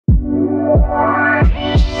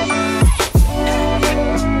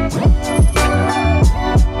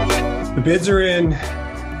The bids are in.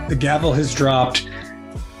 The gavel has dropped.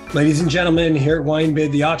 Ladies and gentlemen, here at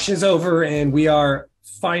WineBid, the auction is over and we are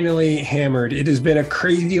finally hammered. It has been a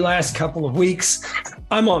crazy last couple of weeks.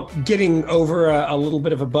 I'm getting over a little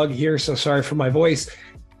bit of a bug here, so sorry for my voice.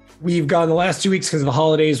 We've gone the last 2 weeks because of the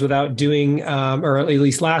holidays without doing, or at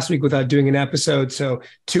least last week without doing an episode. So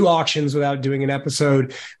 2 auctions without doing an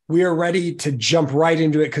episode. We are ready to jump right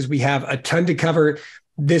into it because we have a ton to cover.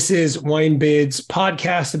 This is WineBid's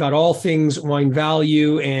podcast about all things wine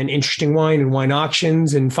value and interesting wine and wine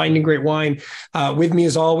auctions and finding great wine. With me,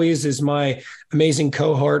 as always, is my amazing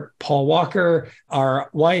cohort, Paul Walker, our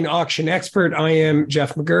wine auction expert. I am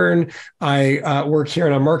Jeff McGurn. I work here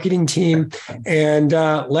on our marketing team. And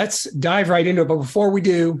let's dive right into it. But before we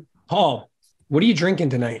do, Paul, what are you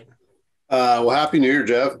drinking tonight? Well, Happy New Year,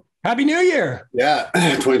 Jeff. Happy New Year. Yeah,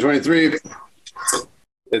 2023.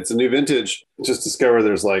 It's a new vintage. Just discovered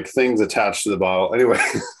there's like things attached to the bottle. Anyway,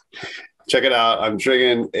 check it out. I'm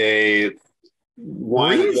drinking a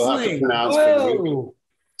wine that you'll have to pronounce for me.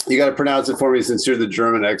 You got to pronounce it for me since you're the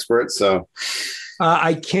German expert. So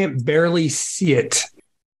I can't barely see it.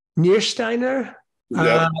 Niersteiner,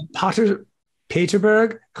 Pater,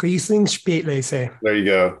 Peterberg, Riesling, Spätlese. There you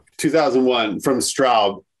go. 2001 from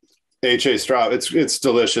Straub, H.A. Straub. It's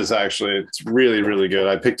delicious, actually. It's really, really good.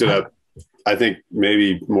 I picked it up, I think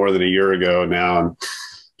maybe more than a year ago now, and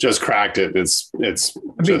just cracked it. It's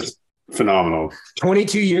just phenomenal.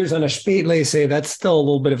 22 years on a Spätlese, that's still a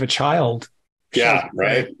little bit of a child. Yeah,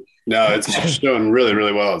 right. No, it's doing really,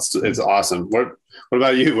 really well. It's awesome. What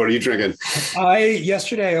about you? What are you drinking?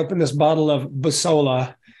 Yesterday I opened this bottle of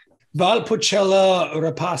Bussola, Valpolicella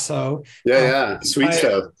Rapasso. Yeah, sweet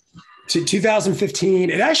stuff. 2015.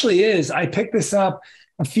 It actually is. I picked this up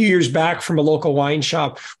a few years back from a local wine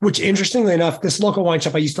shop, which interestingly enough, this local wine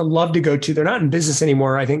shop I used to love to go to. They're not in business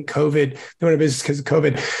anymore. I think they went out of business because of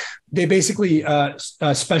COVID. They basically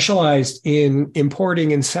specialized in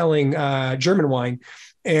importing and selling German wine.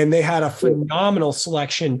 And they had a phenomenal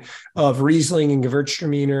selection of Riesling and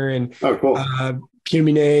Gewürztraminer and Pinot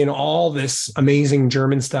Meunier and all this amazing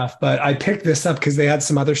German stuff. But I picked this up because they had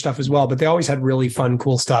some other stuff as well, but they always had really fun,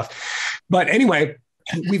 cool stuff. But anyway,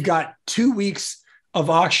 we've got 2 weeks of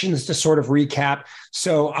auctions to sort of recap.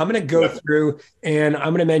 So I'm going to go through and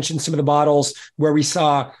I'm going to mention some of the bottles where we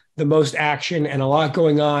saw the most action and a lot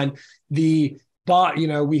going on. We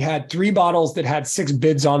had 3 bottles that had 6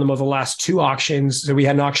 bids on them over the last 2 auctions. So we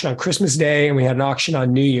had an auction on Christmas Day and we had an auction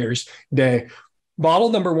on New Year's Day.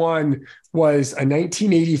 Bottle number 1 was a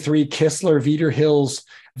 1983 Kistler Vieder Hills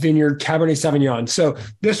Vineyard Cabernet Sauvignon. So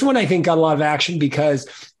this one I think got a lot of action because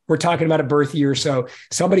we're talking about a birth year. So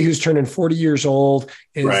somebody who's turning 40 years old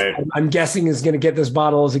is, I'm guessing, is going to get this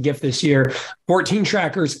bottle as a gift this year. 14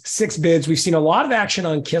 trackers, 6 bids. We've seen a lot of action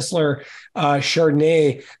on Kistler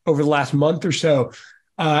Chardonnay over the last month or so.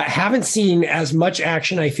 Haven't seen as much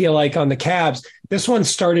action, I feel like, on the cabs. This one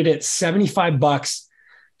started at $75,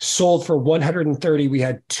 sold for $130. We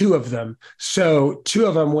had 2 of them. So 2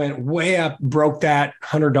 of them went way up, broke that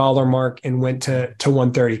 $100 mark and went to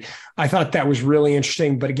 $130. I thought that was really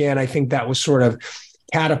interesting. But again, I think that was sort of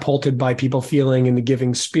catapulted by people feeling in the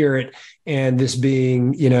giving spirit and this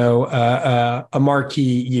being, a marquee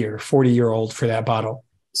year, 40-year-old for that bottle.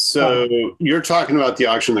 So you're talking about the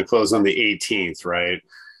auction that closed on the 18th, right?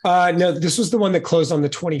 No, this was the one that closed on the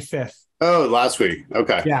 25th. Oh, last week.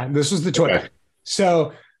 Okay. Yeah, this was the 20th. Okay.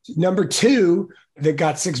 So number 2 that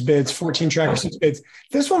got 6 bids, 14 trackers, 6 bids.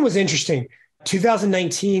 This one was interesting.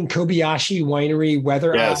 2019 Kobayashi Winery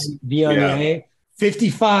Weather Eye Viognier,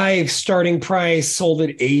 55 starting price, sold at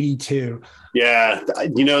 82. Yeah,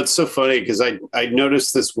 it's so funny because I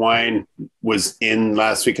noticed this wine was in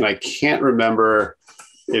last week and I can't remember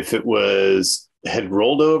if it had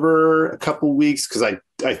rolled over a couple weeks because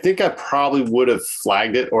I think I probably would have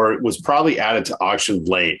flagged it or it was probably added to auction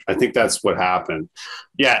late. I think that's what happened.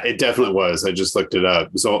 Yeah, it definitely was. I just looked it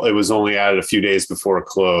up. So it was only added a few days before it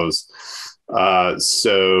closed.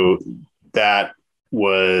 So that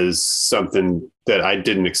was something that I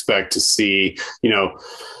didn't expect to see,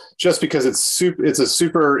 just because it's a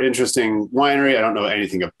super interesting winery. I don't know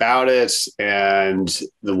anything about it and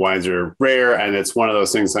the wines are rare. And it's one of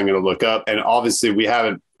those things I'm going to look up. And obviously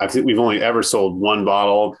I think we've only ever sold 1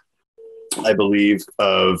 bottle, I believe,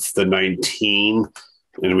 of the 19,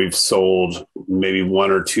 and we've sold maybe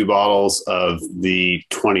 1 or 2 bottles of the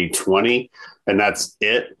 2020, and that's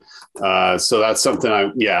it. So that's something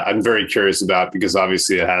I'm very curious about because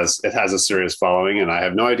obviously it has a serious following and I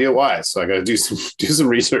have no idea why. So I got to do some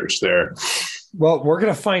research there. Well, we're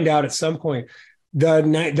going to find out at some point.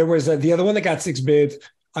 The other one that got 6 bids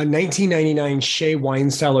a 1999 Shea Wine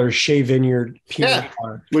Cellars Shea Vineyard Pinot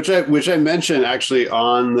Noir. Which I mentioned actually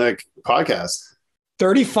on the podcast.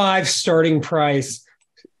 35 starting price,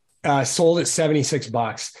 sold at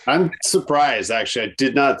 $76. I'm surprised, actually. I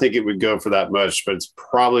did not think it would go for that much, but it's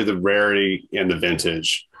probably the rarity and the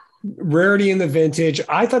vintage. Rarity in the vintage.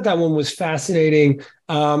 I thought that one was fascinating.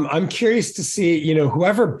 I'm curious to see,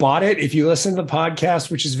 whoever bought it, if you listen to the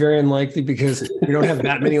podcast, which is very unlikely because we don't have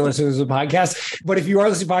that many listeners to the podcast. But if you are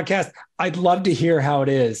listening to the podcast, I'd love to hear how it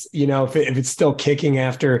is, if it's still kicking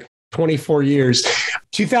after 24 years.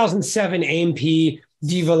 2007 AMP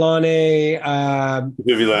Divillane.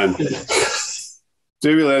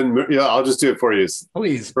 Divillane, yeah, I'll just do it for you.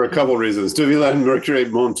 Please. For a couple of reasons. Divillane Mercury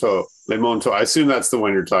Monto. Le Monto. I assume that's the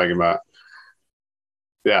one you're talking about.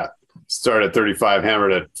 Yeah. Start at 35,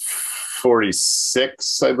 hammered at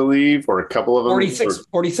 46, I believe, or a couple of them.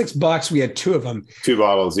 $46. We had two of them. 2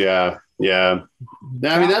 bottles. Yeah. Yeah.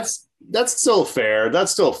 I mean, that's still fair.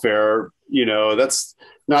 That's still fair. That's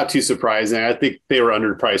not too surprising. I think they were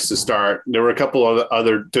underpriced to start. There were a couple of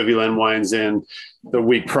other Divillane wines in the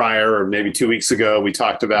week prior, or maybe 2 weeks ago, we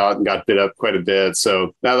talked about and got bid up quite a bit.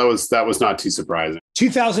 So that was not too surprising.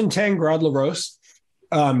 2010 Grand La Rose.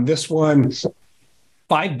 This one,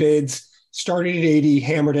 5 bids, started at 80,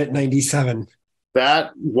 hammered at 97.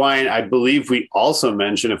 That wine, I believe we also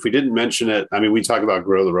mentioned, if we didn't mention it, I mean, we talk about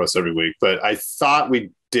Grand La Rose every week, but I thought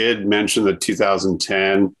we did mention the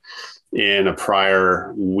 2010 in a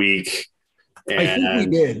prior week. I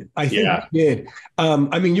think we did. We did.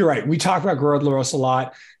 I mean, you're right. We talk about Grand La Rose a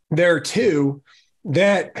lot. There are two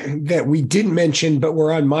that we didn't mention, but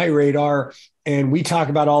were on my radar, and we talk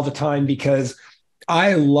about all the time because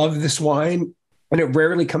I love this wine, and it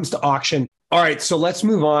rarely comes to auction. All right, so let's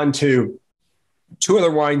move on to 2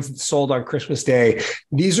 other wines that sold on Christmas Day.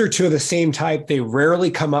 These are 2 of the same type. They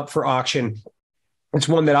rarely come up for auction. It's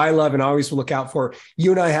one that I love and always will look out for.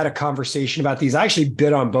 You and I had a conversation about these. I actually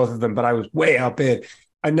bid on both of them, but I was way outbid.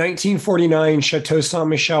 A 1949 Chateau Saint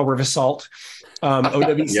Michel Rivasalt,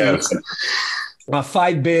 OWC. Yes.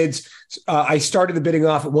 5 bids. I started the bidding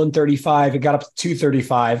off at 135. It got up to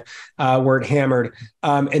 235 where it hammered.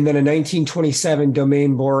 And then a 1927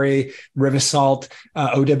 Domaine Boré Rivasalt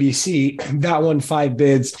OWC. That one, 5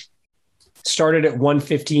 bids. Started at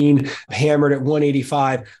 115, hammered at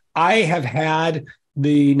 185. I have had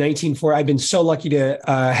the 1940. I've been so lucky to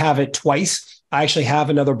have it twice. I actually have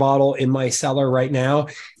another bottle in my cellar right now.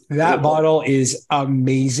 That bottle is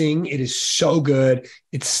amazing. It is so good.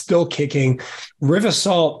 It's still kicking.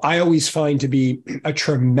 Rivasalt, I always find to be a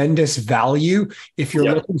tremendous value if you're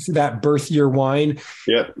looking for that birth year wine.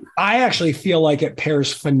 Yep. I actually feel like it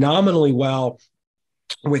pairs phenomenally well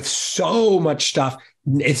with so much stuff.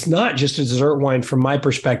 It's not just a dessert wine from my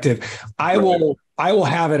perspective. I will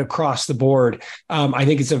have it across the board. I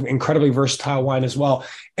think it's an incredibly versatile wine as well.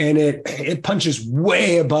 And it punches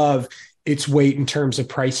way above its weight in terms of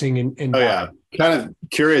pricing. Yeah. Kind of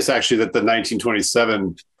curious actually that the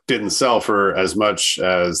 1927 didn't sell for as much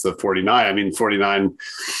as the 49. I mean, 49,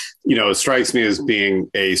 strikes me as being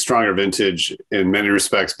a stronger vintage in many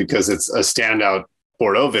respects because it's a standout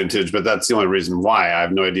Bordeaux vintage, but that's the only reason why. I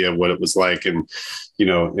have no idea what it was like in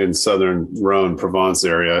Southern Rhone, Provence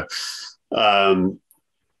area.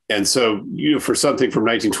 And so, for something from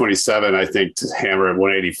 1927, I think to hammer at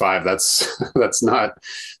 185, that's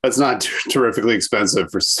not terrifically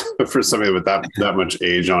expensive for something with that much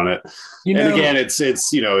age on it. And again, it's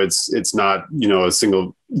not, a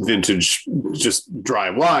single vintage, just dry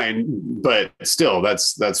wine, but still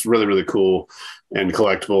that's really, really cool and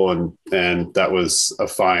collectible. And that was a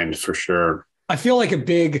find for sure. I feel like a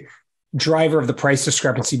big driver of the price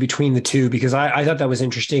discrepancy between the two, because I thought that was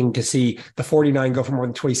interesting to see the 49 go for more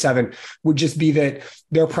than 27, would just be that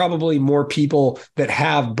there are probably more people that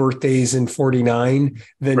have birthdays in 49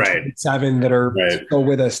 than 27 that are still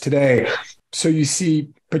with us today. So you see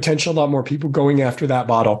potential, a lot more people going after that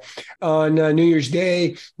bottle. On New Year's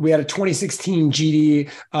Day, we had a 2016 GD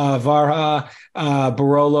Varha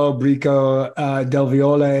Barolo Brico Del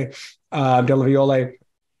Viole.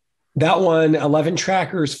 That one, 11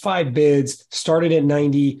 trackers, 5 bids, started at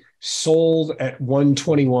 90, sold at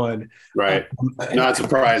 121. Right. Not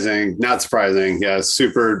surprising. Yeah.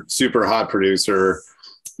 Super, super hot producer.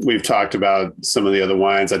 We've talked about some of the other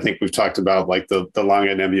wines. I think we've talked about like the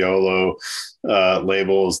Langhe Nebbiolo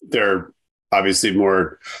labels. They're obviously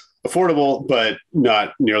more affordable, but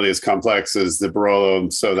not nearly as complex as the Barolo.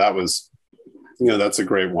 So that was, that's a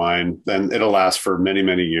great wine. And it'll last for many,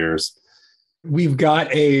 many years. We've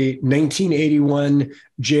got a 1981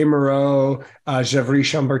 J. Moreau Gevrey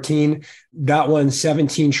Chambertin. That one,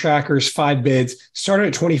 17 trackers, 5 bids, started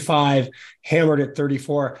at 25, hammered at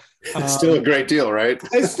 34. It's still a great deal, right?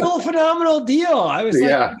 It's still a phenomenal deal. I was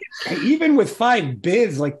Yeah. like, even with 5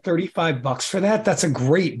 bids, like $35 for that, that's a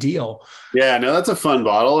great deal. Yeah, no, that's a fun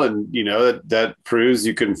bottle. And, that proves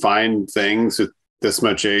you can find things with this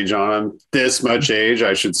much age on them. This much age,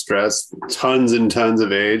 I should stress, tons and tons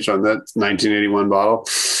of age on that 1981 bottle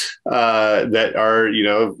that are,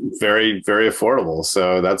 very, very affordable.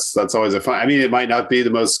 So that's always a fun. I mean, it might not be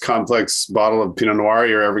the most complex bottle of Pinot Noir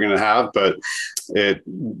you're ever going to have, but it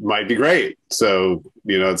might be great. So,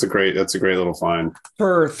 that's a great little find.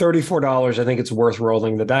 For $34, I think it's worth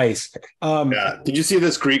rolling the dice. Yeah. Did you see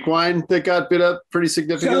this Greek wine that got bid up pretty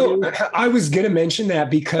significantly? So I was going to mention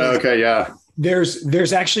that because okay, yeah.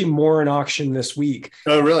 There's actually more in auction this week.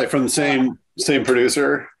 Oh, really? From the same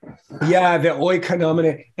producer? Yeah, the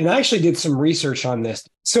Oikonomene. And I actually did some research on this.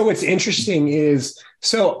 So what's interesting is,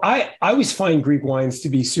 I always find Greek wines to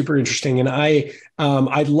be super interesting, and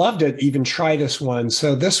I'd love to even try this one.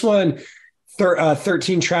 So this one,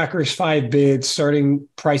 13 trackers, 5 bids, starting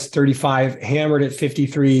price 35, hammered at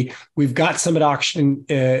 53. We've got some at auction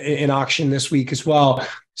in auction this week as well.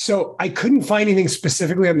 So I couldn't find anything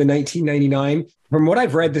specifically on the 1999. From what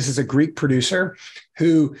I've read, this is a Greek producer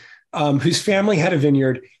whose family had a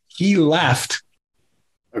vineyard. He left,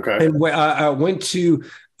 okay, and went to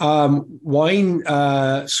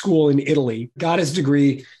wine school in Italy, got his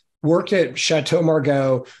degree, worked at Chateau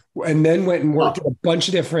Margaux, and then went and worked at a bunch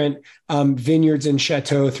of different vineyards and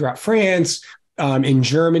chateaux throughout France, in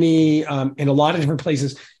Germany, in a lot of different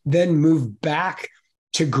places. Then moved back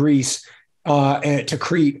to Greece, and to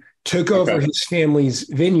Crete, took over his family's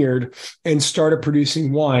vineyard and started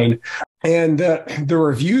producing wine. And the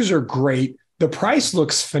reviews are great. The price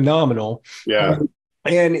looks phenomenal. Yeah.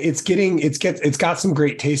 And it's got some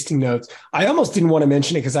great tasting notes. I almost didn't want to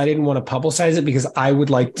mention it because I didn't want to publicize it, because I would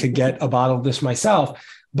like to get a bottle of this myself.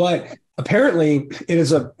 But apparently it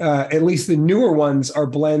is at least the newer ones are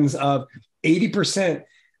blends of 80%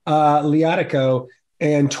 Liatico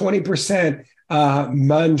and 20%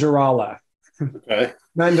 Mandarala. Okay.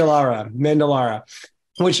 Mandalara.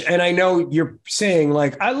 And I know you're saying,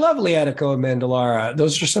 like, I love Liatico and Mandalara.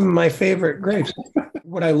 Those are some of my favorite grapes.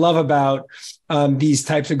 What I love about these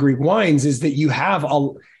types of Greek wines is that you have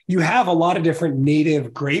a lot of different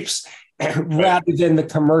native grapes rather than the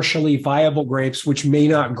commercially viable grapes, which may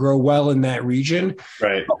not grow well in that region,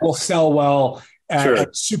 right, but will sell well at a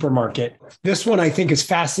supermarket. This one I think is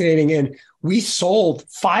fascinating. And we sold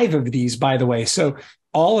 5 of these, by the way. So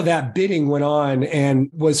all of that bidding went on and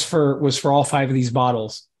was for all 5 of these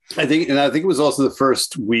bottles. I think it was also the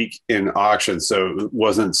first week in auction, so it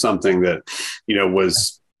wasn't something that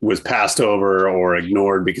was passed over or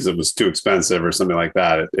ignored because it was too expensive or something like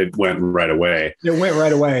that. It went right away. It went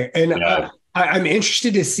right away, and I'm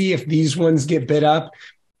interested to see if these ones get bid up,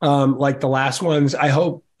 like the last ones. I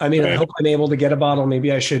hope I'm able to get a bottle.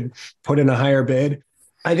 Maybe I should put in a higher bid.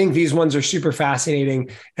 I think these ones are super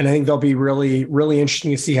fascinating, and I think they'll be really, really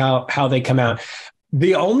interesting to see how they come out.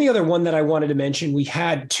 The only other one that I wanted to mention, we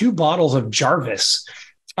had 2 bottles of Jarvis.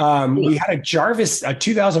 We had a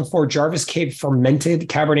 2004 Jarvis Cape fermented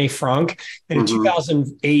Cabernet Franc and a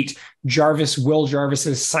 2008 Will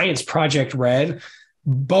Jarvis's Science Project Red.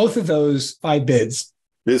 Both of those 5 bids.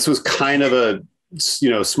 This was kind of a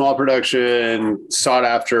small production, sought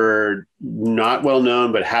after, not well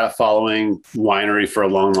known, but had a following winery for a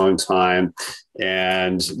long, long time.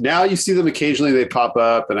 And now you see them occasionally, they pop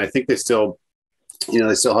up, and I think they still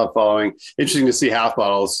have following. Interesting to see half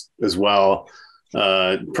bottles as well.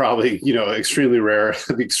 Probably, extremely rare,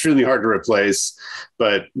 extremely hard to replace,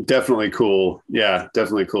 but definitely cool. Yeah,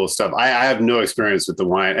 definitely cool stuff. I have no experience with the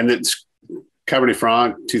wine, and it's Cabernet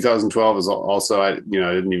Franc 2012 is also, I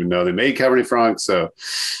didn't even know they made Cabernet Franc. So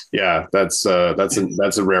yeah, that's a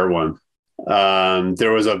rare one.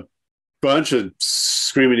 There was a bunch of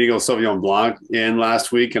Screaming Eagle Sauvignon Blanc in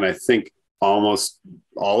last week, and I think almost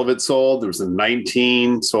all of it sold. There was a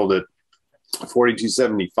 19 sold at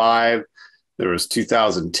 $42.75. There was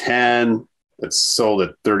 2010 that sold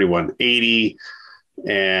at $31.80,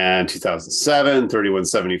 and 2007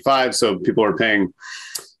 $31.75. So people are paying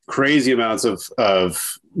crazy amounts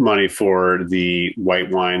of money for the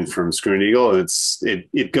white wine from Screaming Eagle. And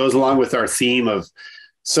it goes along with our theme of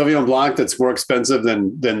Sauvignon Blanc that's more expensive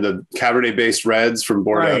than the Cabernet based reds from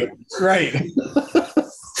Bordeaux. Right.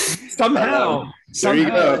 Somehow. There you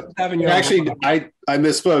go. Actually, I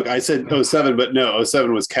misspoke. I said 07, but no,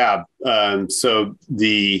 07 was Cab. So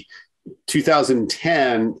the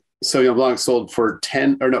 2010 Sauvignon Blanc sold for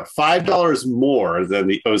 $5 more than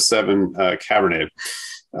the '07 Cabernet.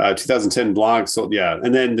 2010 Blanc sold, yeah,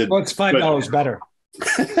 and then it's $5 better.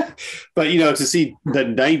 But to see the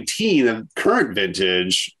 19, the current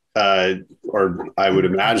vintage, or I would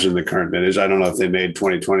imagine the current vintage. I don't know if they made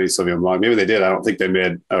 2020 Sauvignon Blanc. Maybe they did. I don't think they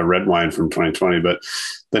made a red wine from 2020, but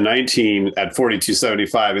the 19 at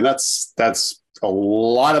 $42.75, and that's a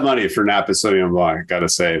lot of money for Napa Sauvignon Blanc, I gotta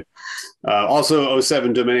say. Also,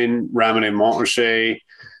 '07 Domaine Ramonet Montrachet.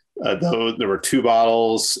 Though there were 2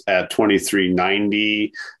 bottles at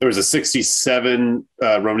 $23.90. There was a '67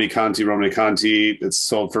 Romani Conti that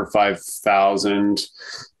sold for $5,000.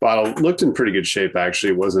 Bottle looked in pretty good shape.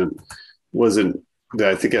 Actually, wasn't.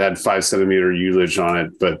 I think it had 5 centimeter ullage on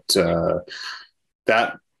it, but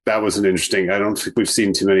that was an interesting. I don't think we've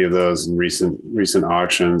seen too many of those in recent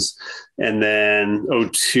auctions. And then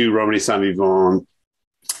 '02 Romani Saint Vivant.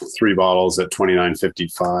 3 bottles at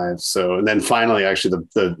 $29.55. So, and then finally, actually,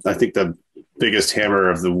 I think the biggest hammer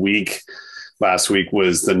of the week last week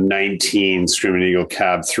was the 19 Screaming Eagle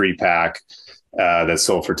Cab 3-pack that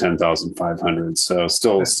sold for $10,500. So,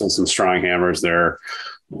 still some strong hammers there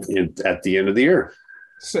at the end of the year.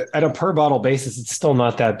 So at a per bottle basis, it's still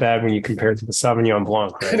not that bad when you compare it to the Sauvignon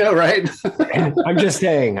Blanc. Right? I know, right? I'm just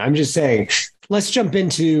saying. Let's jump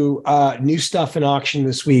into new stuff in auction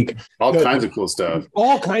this week. All kinds of cool stuff.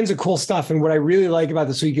 All kinds of cool stuff. And what I really like about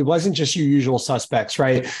this week, it wasn't just your usual suspects,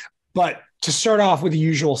 right? But to start off with the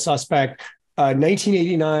usual suspect,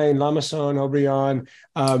 1989 La Maison Haut-Brion.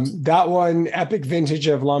 That one, epic vintage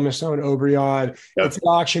of La Maison Haut-Brion. Yep. It's at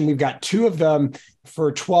auction. We've got 2 of them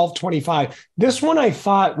for $12.25. This one I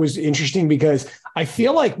thought was interesting because I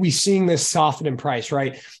feel like we're seeing this soften in price,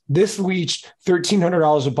 right? This reached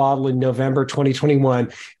 $1,300 a bottle in November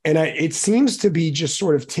 2021, and it seems to be just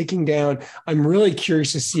sort of ticking down. I'm really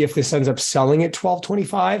curious to see if this ends up selling at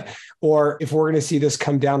 $12.25 or if we're going to see this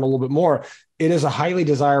come down a little bit more. It is a highly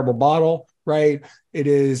desirable bottle, right? It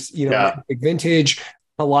is, vintage,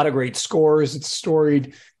 a lot of great scores. It's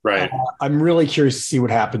storied. Right. I'm really curious to see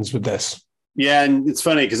what happens with this. Yeah, and it's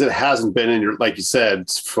funny because it hasn't been in your, like you said,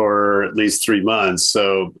 for at least 3 months.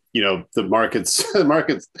 So the market's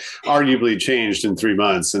arguably changed in 3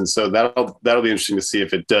 months, and so that'll be interesting to see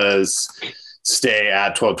if it does stay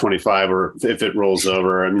at $12.25 or if it rolls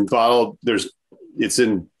over. I mean, bottle it's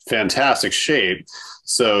in fantastic shape,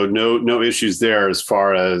 so no issues there as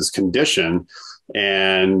far as condition.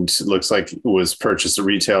 And it looks like it was purchased at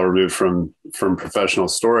retail, removed from professional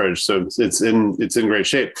storage. So it's in great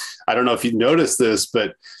shape. I don't know if you noticed this,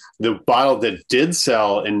 but the bottle that did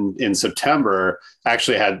sell in September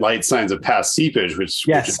actually had light signs of past seepage, which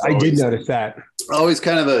I did notice that. Always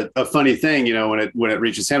kind of a funny thing, when it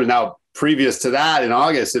reaches hammer. Now, previous to that, in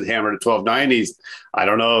August, it hammered at 1290s. I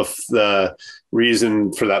don't know if the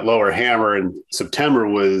reason for that lower hammer in September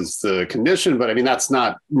was the condition, but I mean, that's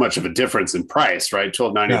not much of a difference in price, right?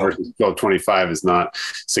 1290 versus 1225 is not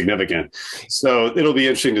significant. So it'll be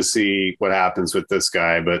interesting to see what happens with this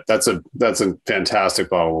guy, but that's a fantastic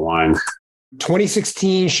bottle of wine.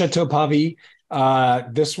 2016 Chateau Pavie.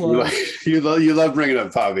 This one, you love bringing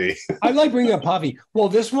up Pavie. I like bringing up Pavie. Well,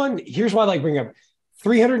 this one, here's why I like bringing up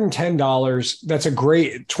 $310. That's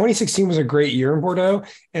 2016 was a great year in Bordeaux.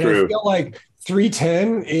 And True. I feel like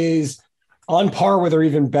 310 is on par with or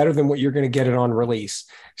even better than what you're going to get it on release.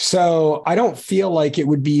 So I don't feel like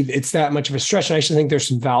it's that much of a stretch. And I actually think there's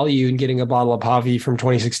some value in getting a bottle of Pavie from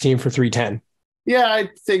 2016 for 310. Yeah, I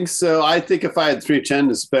think so. I think if I had 310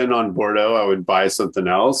 to spend on Bordeaux, I would buy something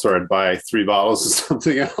else, or I'd buy 3 bottles of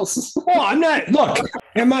something else. Well, I'm not. Look,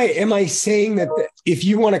 am I saying that if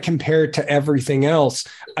you want to compare it to everything else,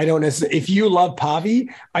 I don't necessarily. If you love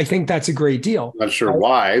Pavie, I think that's a great deal. Not sure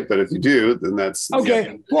why, but if you do, then that's okay.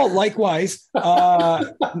 Yeah. Well, likewise,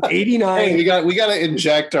 89. Hey, we got to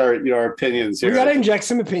inject our opinions here. We got to inject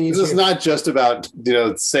some opinions. This is not just about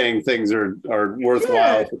saying things are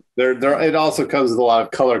worthwhile. Yeah. It also comes with a lot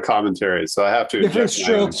of color commentary, so I have to different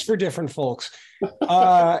strokes for different folks.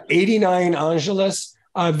 89 Angelus.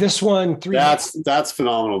 This one, that's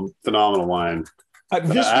phenomenal wine. I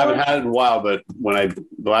haven't had it in a while, but the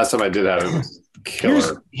last time I did have it, was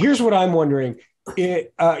killer. Here's what I'm wondering.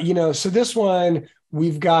 So this one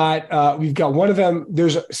we've got one of them.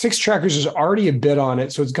 There's 6 trackers. There's already a bid on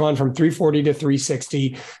it, so it's gone from 340 to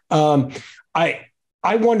 360. I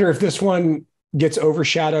wonder if this one gets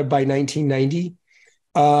overshadowed by 1990.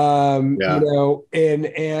 I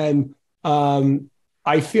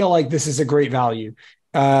feel like this is a great value.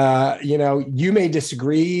 You may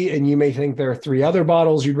disagree and you may think there are 3 other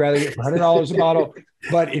bottles you'd rather get for $100 a bottle.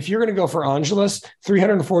 But if you're going to go for Angelus,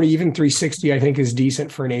 340, even 360, I think is decent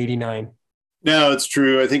for an 89. No, it's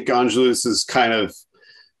true. I think Angelus is kind of,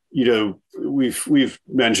 we've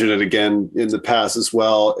mentioned it again in the past as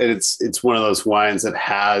well. And it's one of those wines that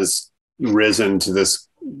has risen to this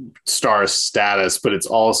star status, but it's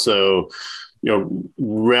also,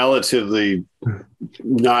 relatively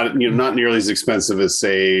not nearly as expensive as,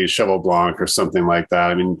 say, Cheval Blanc or something like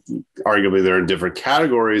that. I mean, arguably they're in different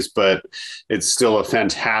categories, but it's still a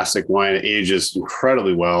fantastic wine. It ages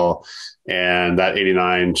incredibly well, and that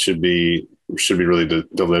 89 should be really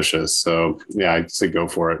delicious. So yeah, I'd say go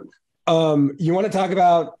for it. You want to talk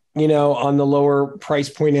about, on the lower price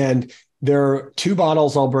point end, there are two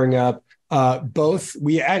bottles I'll bring up. Both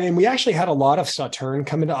we actually had a lot of Sauterne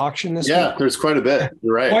come into auction this week. Yeah, there's quite a bit.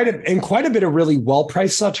 You're right. Quite a bit of really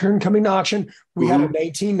well-priced Sauterne coming to auction. We had a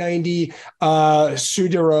 1990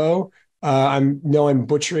 Soudero. I'm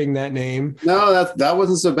butchering that name. No, that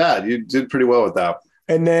wasn't so bad. You did pretty well with that.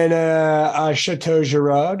 And then Chateau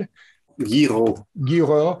Girard. Giro.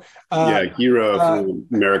 Giro. Giro, if you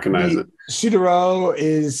Americanize it. Soudero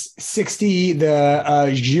is 60.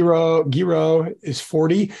 The Giro is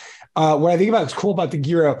 40. What I think about is cool about the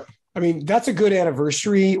Giro, I mean, that's a good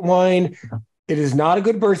anniversary wine. It is not a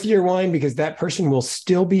good birth year wine because that person will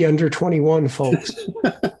still be under 21, folks.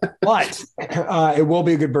 But it will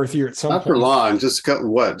be a good birth year at some point. Not for long. Just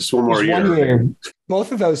one more year. 1 year.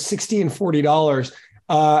 Both of those $60 and $40.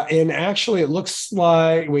 And actually, it looks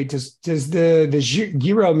like, does the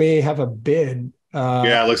Giro may have a bid?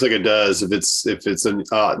 Yeah, it looks like it does. If it's an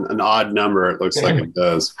odd number, it looks like it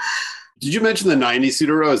does. Did you mention the 90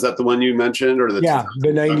 Soudero? Is that the one you mentioned, or the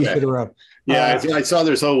 90 Soudero? Yeah, I saw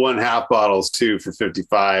there's 01 half bottles too for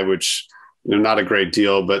 55, which not a great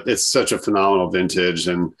deal, but it's such a phenomenal vintage.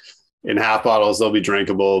 And in half bottles, they'll be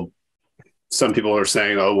drinkable. Some people are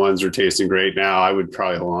saying 01s are tasting great now. I would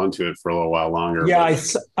probably hold on to it for a little while longer. Yeah,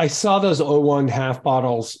 I saw those 01 half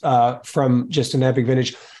bottles from just an epic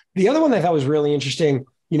vintage. The other one I thought was really interesting,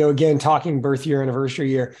 again, talking birth year, anniversary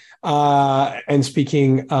year, and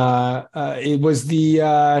speaking, it was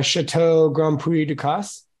the Chateau Grand Puy du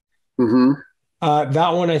Casse. Mm-hmm. That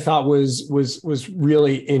one I thought was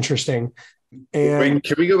really interesting. And wait,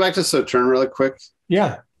 can we go back to Sauterne really quick?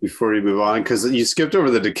 Yeah. Before you move on, because you skipped over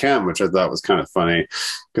the Decem, which I thought was kind of funny,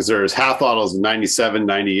 because there's half bottles of 97,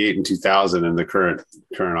 98, and 2000 in the current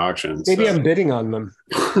auction. Maybe I'm bidding on them.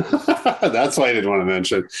 That's why I didn't want to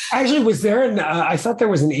mention. Actually, was there I thought there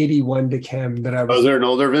was an 81 Decem that I was. Oh, is there an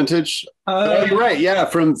older vintage? You're right. Yeah,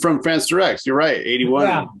 from France Direct. You're right.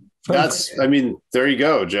 81. Yeah, there you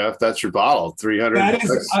go, Jeff. That's your bottle. 300. That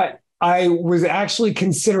is, I was actually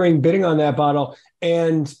considering bidding on that bottle,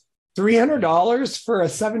 and $300 for a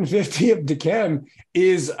 750 of Decem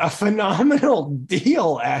is a phenomenal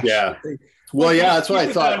deal, actually. Yeah. Well, yeah, that's what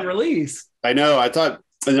I thought. On release. I know. I thought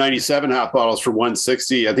the 97 half bottles for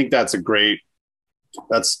 160. I think that's a great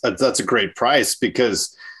price,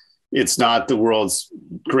 because it's not the world's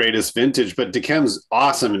greatest vintage, but Decem's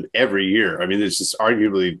awesome in every year. I mean, it's just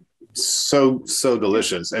arguably so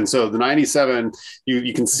delicious. And so the 97,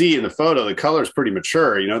 you can see in the photo, the color is pretty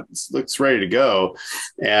mature, it looks ready to go,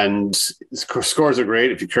 and scores are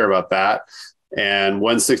great if you care about that. And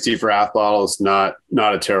 160 for half bottles, not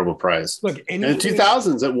a terrible price. Look, and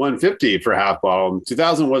 2000s at 150 for half bottle.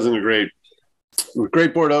 2000 wasn't a great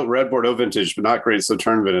red Bordeaux vintage, but not great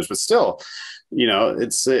Sauterne vintage, but still,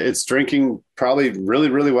 it's drinking probably really,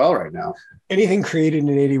 really well right now. Anything created in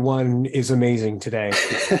 81 is amazing today.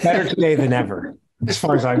 Better today than ever, as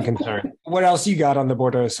far as I'm concerned. What else you got on the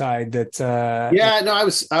Bordeaux side that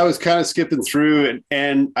I was kind of skipping through,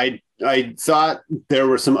 and I thought there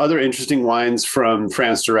were some other interesting wines from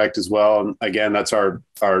France Direct as well. And again, that's our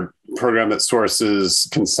program that sources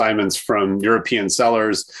consignments from European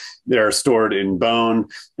sellers. They're stored in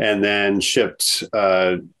Beaune and then shipped.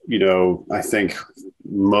 I think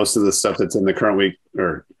most of the stuff that's in the current week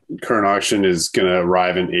or current auction is going to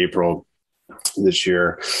arrive in April this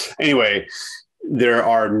year. Anyway, there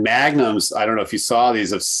are magnums. I don't know if you saw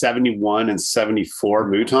these, of 71 and 74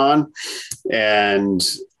 Mouton. And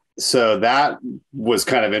so that was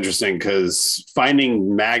kind of interesting, because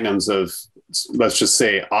finding magnums of, let's just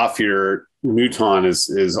say, off your Mouton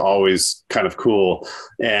is always kind of cool.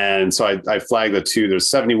 And so I flagged the two. There's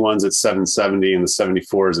 71s at 770 and the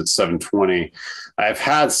 74s at 720. I've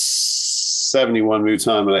had 71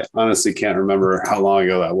 Mouton, but I honestly can't remember how long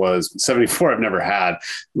ago that was. 74 I've never had. I'd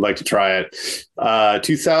like to try it.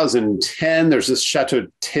 2010, there's this Chateau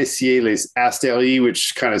Tessier Les Astéries,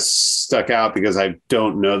 which kind of stuck out because I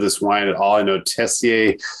don't know this wine at all. I know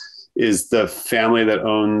Tessier is the family that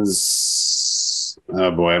owns,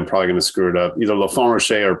 oh boy, I'm probably going to screw it up, either La Font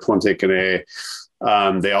Rocher or Pointe Canet.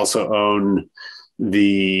 They also own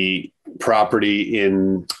the property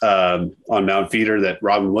in on Mount Veeder that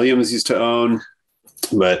Robin Williams used to own.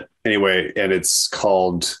 But anyway, and it's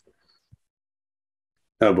called,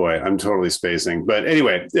 oh boy, I'm totally spacing. But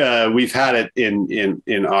anyway, we've had it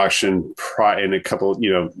in auction in a couple,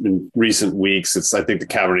 in recent weeks. I think the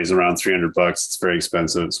Cabernet is around $300. It's very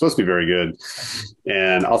expensive. It's supposed to be very good.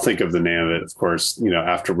 And I'll think of the name of it, of course,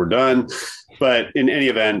 after we're done. But in any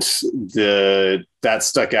event, that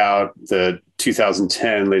stuck out. The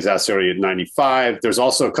 2010 Les Assailles at 95. There's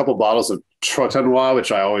also a couple bottles of Trotanois,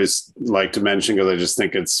 which I always like to mention because I just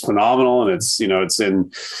think it's phenomenal, and it's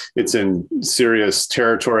in serious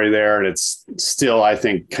territory there, and it's still, I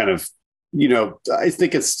think, kind of, I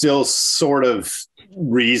think it's still sort of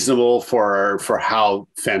reasonable for how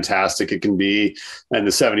fantastic it can be. And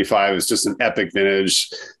the 75 is just an epic vintage.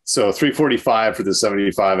 So 345 for the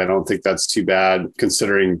 75, I don't think that's too bad,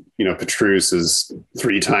 considering, Petrus is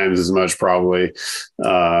 3 times as much probably.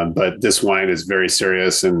 But this wine is very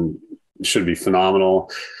serious and should be phenomenal.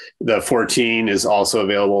 The 14 is also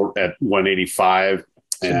available at 185.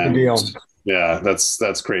 And yeah,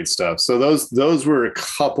 that's great stuff. So those were a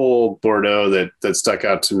couple Bordeaux that stuck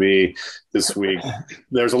out to me this week.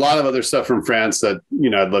 There's a lot of other stuff from France that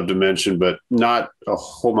I'd love to mention, but not a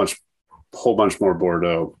whole bunch more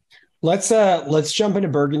Bordeaux. Let's jump into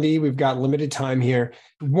Burgundy. We've got limited time here.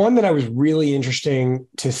 One that I was really interested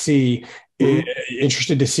to see,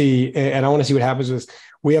 and I want to see what happens with.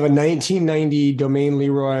 We have a 1990 Domaine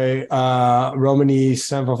Leroy Romani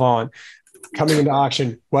Saint-Vivant coming into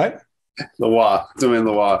auction. What? Domaine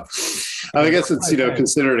Leroy. I guess it's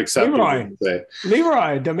considered acceptable.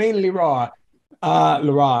 Leroy, Domaine Leroy,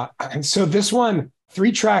 Leroy. And so this one,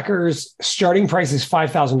 3 trackers, starting price is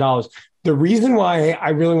 $5,000. The reason why I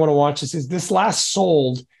really want to watch this last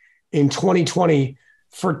sold in 2020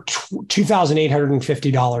 for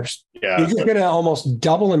 $2,850. Yeah, it's going to almost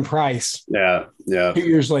double in price. Yeah. 2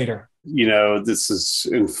 years later. This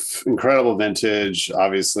is incredible vintage.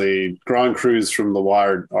 Obviously, Grand Crus from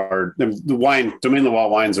Loire are the wine. Domaine Leroy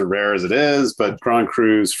wines are rare as it is, but Grand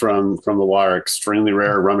Crus from Loire are extremely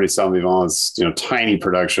rare. Romani Saint-Vivant is tiny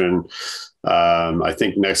production. I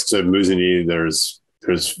think next to Musigny, there's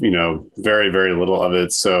very, very little of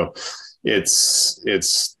it. So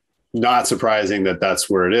it's not surprising that that's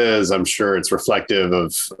where it is. I'm sure it's reflective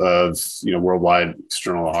of worldwide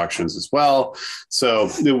external auctions as well. So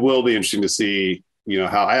it will be interesting to see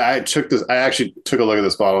how I actually took a look at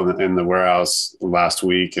this bottle in the warehouse last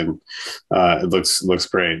week, and it looks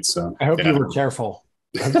great. So I hope you were careful.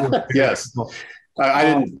 Yes.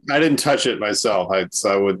 I didn't touch it myself.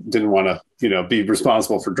 Didn't want to be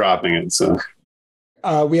responsible for dropping it. So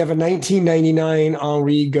we have a 1999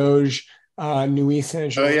 Henri Gouge Nuit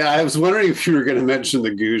Saint-Georges. Oh yeah, I was wondering if you were going to mention the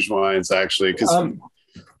Gouge wines, actually, because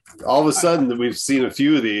all of a sudden we've seen a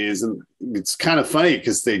few of these, and it's kind of funny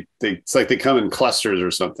because it's like they come in clusters or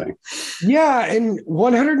something. Yeah, and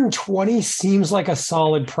 120 seems like a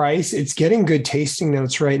solid price. It's getting good tasting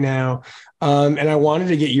notes right now, and I wanted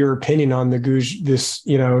to get your opinion on the Gouge, this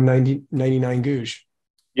 99 Gouge.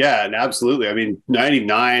 Yeah, and absolutely. I mean,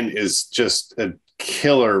 99 is just a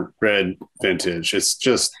killer red vintage. It's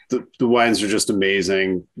just the wines are just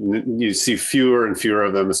amazing. You see fewer and fewer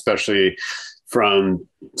of them, especially from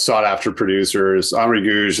sought after producers. Henri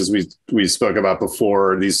Gouge, as we spoke about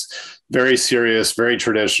before, these very serious, very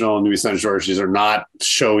traditional Nuit Saint-Georges. These are not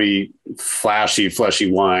showy, flashy,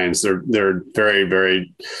 fleshy wines. They're very,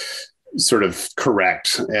 very sort of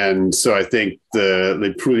correct. And so I think the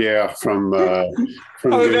Les Prunières from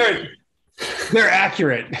Gouge, they're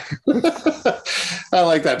accurate. I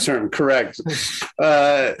like that term, correct.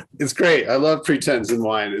 It's great. I love pretense in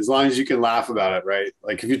wine, as long as you can laugh about it, right?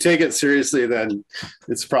 Like if you take it seriously, then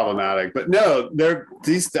it's problematic. But no,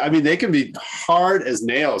 they can be hard as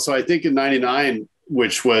nails. So I think in 99,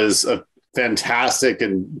 which was a fantastic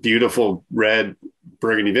and beautiful red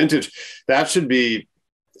Burgundy vintage, that should be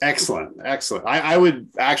excellent. I would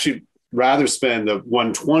actually rather spend the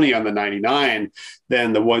 120 on the 99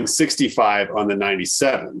 than the 165 on the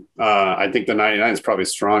 97. I think the 99 is probably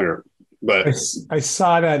stronger, but I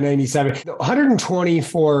saw that 97. 120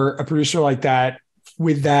 for a producer like that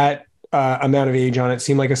with that amount of age on it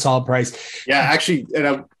seemed like a solid price. Yeah, actually,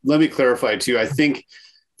 and let me clarify too. I think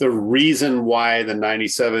the reason why the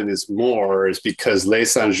 97 is more is because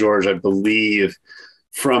Les Saint-Georges, I believe,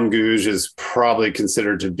 from Gouge is probably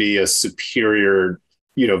considered to be a superior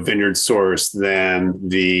vineyard source than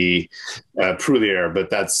the Prunières, but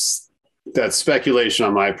that's speculation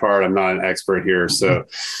on my part. I'm not an expert here, so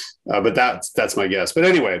but that's my guess. But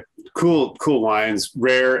anyway, cool wines,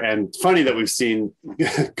 rare and funny that we've seen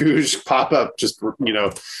Gouge pop up just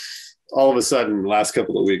all of a sudden the last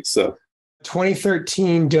couple of weeks. So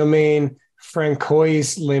 2013 Domaine Francois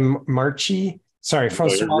Le Marche. Sorry,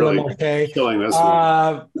 Francois really Le Marche. Killing this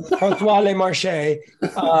one. Francois Le Marche.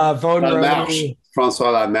 Von Romani. Francois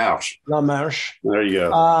La Marche. La Marche. There you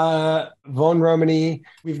go. Von Romani.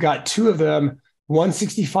 We've got two of them.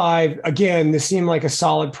 165. Again, this seemed like a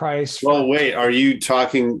solid price. Well, wait, are you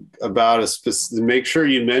talking about a specific? Make sure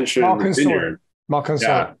you mention the vineyard.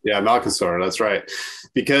 Malconsort. Yeah, Malconsort. That's right.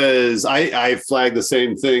 Because I flagged the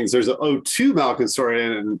same things. There's an O2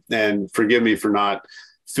 Malconsort, and forgive me for not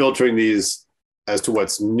filtering these as to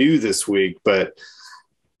what's new this week, but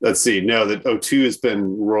let's see. No, the O2 has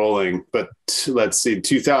been rolling, but let's see,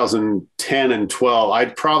 2010 and 12.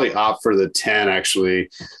 I'd probably opt for the 10 actually.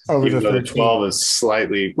 Over even the though the 12 is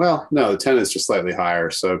slightly, well, no, the 10 is just slightly higher.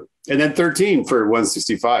 So, and then 13 for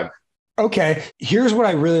 165. Okay. Here's what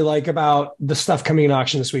I really like about the stuff coming in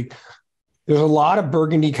auction this week. There's a lot of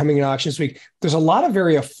Burgundy coming in auction this week. There's a lot of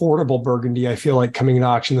very affordable Burgundy, I feel like, coming in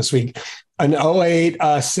auction this week. An 08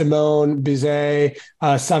 Simone Bizet,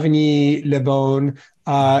 Savigny Le Bon,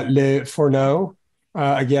 Le Fourneau.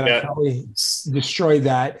 Again, I probably destroyed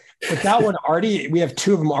that. But that one already, we have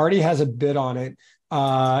two of them, already has a bid on it.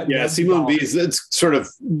 Simone Bizet, it's sort of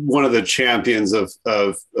one of the champions of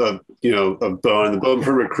Beaune, the Beaune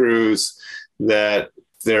Permit Cruise that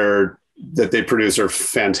they produce are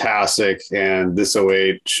fantastic, and this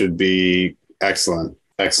 08 should be excellent.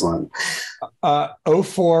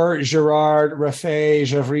 04 Gerard Raffet,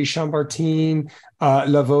 Javry Chambertin,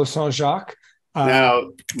 Lavaux Saint-Jacques.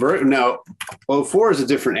 Now 04 is a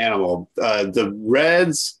different animal. The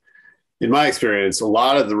reds, in my experience, a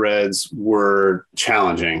lot of the reds were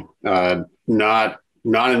challenging. Not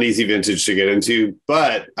an easy vintage to get into,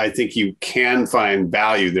 but I think you can find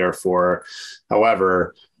value therefore.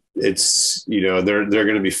 However, it's, they're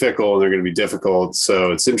going to be fickle and they're going to be difficult.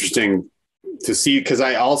 So it's interesting to see, because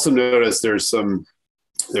I also noticed there's some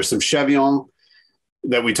Chevion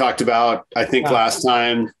that we talked about, I think, last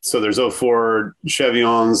time. So there's 04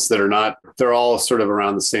 Chevions that are not, they're all sort of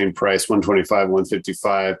around the same price, 125,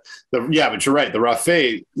 155. But you're right. The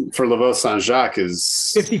Raffet for Lavaux Saint-Jacques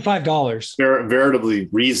is $55. Veritably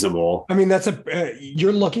reasonable. I mean,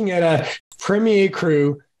 you're looking at a Premier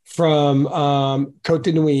Cru from Côte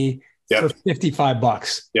de Nuit for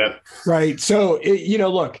 $55. Yep. Right. So,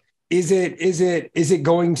 look, is it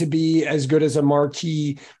going to be as good as a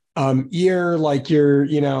marquee year, like you're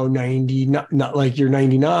 90, not like you're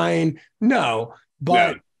 99? No,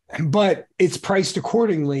 but it's priced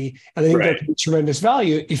accordingly, and I think that's tremendous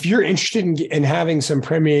value. If you're interested in having some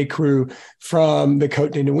Premier Cru from the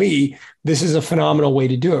Côte de Nuit, this is a phenomenal way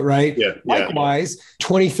to do it, right? Likewise,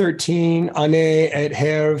 2013 Année et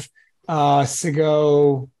Herve,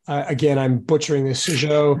 Sigo, again, I'm butchering this,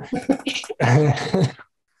 Sigo,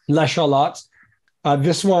 La Charlotte.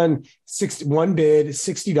 This one, one bid,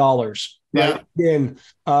 $60. Right? In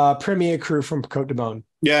Premier Cru from Côte de Beaune.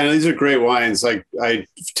 Yeah, and these are great wines. I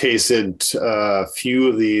tasted a few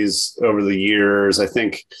of these over the years. I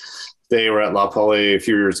think they were at La Palais a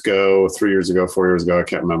few years ago, 3 years ago, 4 years ago. I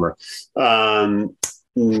can't remember.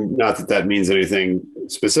 Not that means anything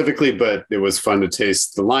specifically, but it was fun to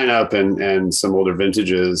taste the lineup and some older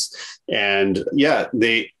vintages. And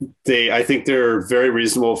I think they're very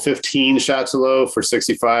reasonable. 15 Châteauneuf for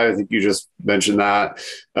 65. I think you just mentioned that.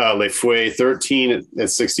 Les Fouets 13 at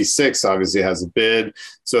 66 obviously has a bid.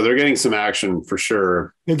 So they're getting some action for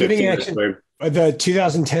sure. They're getting action. The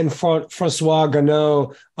 2010 François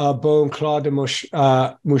Ganot, Bon Claude de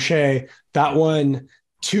Mouchet, that one,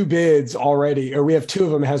 2 bids already, or we have 2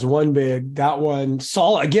 of them, has 1 bid. That one,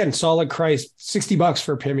 solid price, $60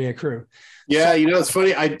 for Premier Cru. Yeah, it's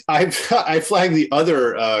funny. I flagged the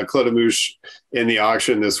other Claude de Mouche in the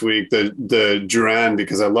auction this week, the Duran,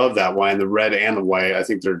 because I love that wine, the red and the white. I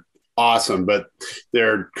think they're awesome, but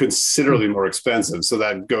they're considerably more expensive. So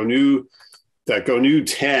that Gonu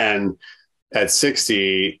 10 at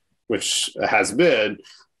 60, which has bid,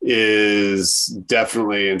 is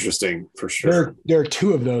definitely interesting for sure. There are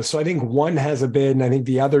 2 of those. So I think one has a bid and I think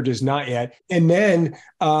the other does not yet. And then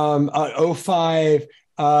 05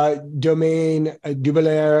 Domaine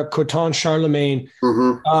Dubelair Coton Charlemagne,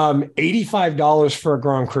 $85 for a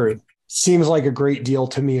Grand Cru. Seems like a great deal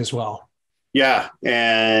to me as well. Yeah,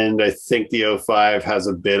 and I think the 05 has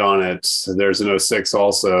a bid on it. There's an 06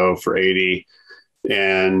 also for 80.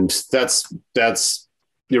 And that's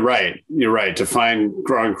you're right. To find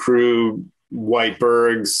Grand Cru white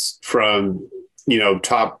bergs from,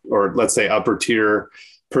 top, or let's say upper tier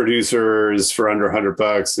producers for under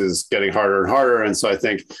 $100 is getting harder and harder. And so I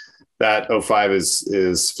think that 05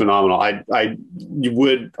 is phenomenal. You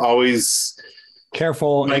would always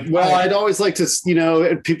Careful. Like, well, I'd always like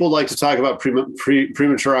to, people like to talk about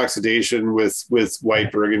premature oxidation with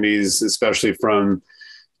white Burgundies, especially from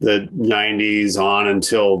the 90s on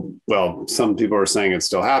until, well, some people are saying it's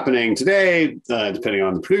still happening today, depending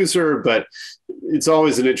on the producer, but it's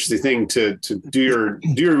always an interesting thing to do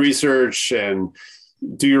your research and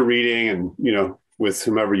do your reading and, with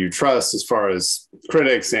whomever you trust as far as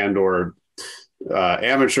critics and or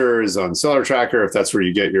amateurs on Cellar Tracker, if that's where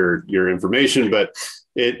you get your information. But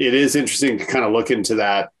it is interesting to kind of look into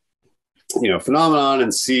that, phenomenon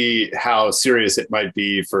and see how serious it might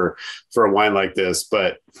be for a wine like this.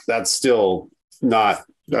 But that's still not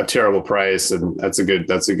a terrible price, and that's a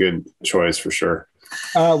good choice for sure.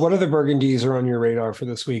 What other Burgundies are on your radar for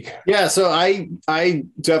this week? Yeah, so I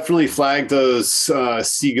definitely flagged those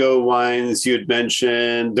Seago wines you had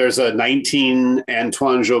mentioned. There's a 19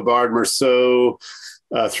 Antoine Jobard Merceau,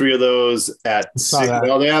 3 of those at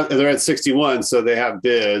they're at 61, so they have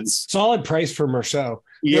bids. Solid price for Merceau.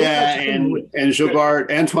 Yeah, and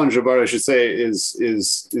Antoine Jobard, I should say,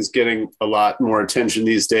 is getting a lot more attention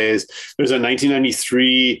these days. There's a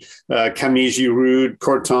 1993 Camille Giroud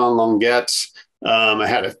Corton Longuette. I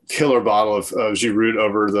had a killer bottle of Giroud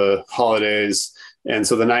over the holidays. And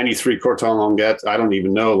so the 93 Corton Longuette, I don't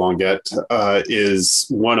even know Longuette, is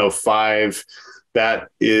 105. That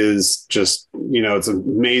is just, it's an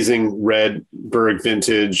amazing red Berg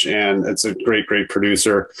vintage, and it's a great, great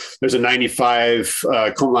producer. There's a 95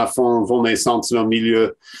 Comte Lafon Volnay Sentinel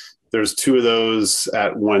Milieu. There's 2 of those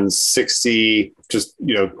at 160. Just,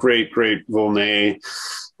 great, great Volnay.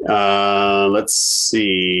 Let's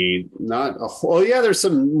see. There's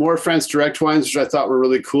some more France Direct wines, which I thought were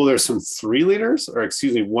really cool. There's some 3 liters, or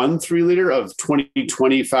excuse me, 1 3-liter of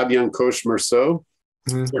 2020 Fabien Coche Merceau.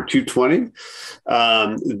 For 220.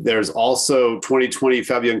 There's also 2020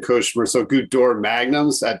 Fabien Coche Merceau Goutte d'Or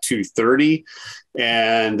Magnums at 230,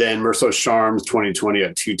 and then Merceau Charmes 2020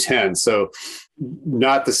 at 210. So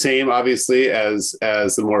not the same, obviously, as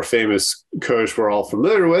the more famous Coche we're all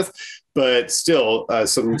familiar with, but still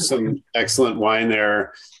some excellent wine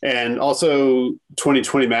there. And also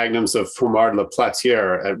 2020 Magnums of Pommard La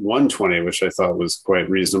Platière at 120, which I thought was quite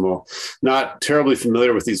reasonable. Not terribly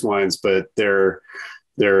familiar with these wines, but they're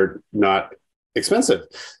not expensive.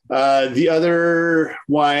 The other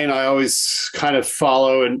wine I always kind of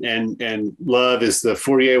follow and love is the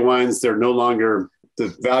Fourier wines. They're no longer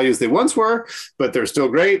the values they once were, but they're still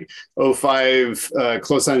great. 05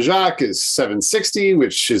 Clos Saint-Jacques is 760,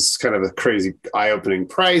 which is kind of a crazy eye-opening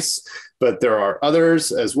price. But there are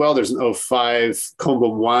others as well. There's an 05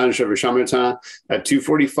 Combeaumois Gevrey Chambertin at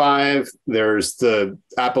 245. There's the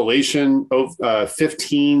Appellation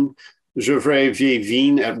 15 Gevrey Vieille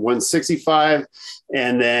Vigne at 165,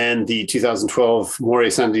 and then the 2012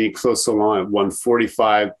 Moret Saint-Denis Clos Solon at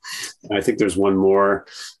 145. And I think there's one more,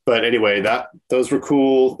 but anyway, those were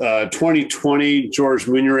cool. 2020 Georges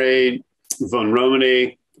Meunier von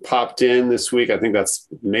Romane popped in this week. I think that's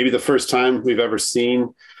maybe the first time we've ever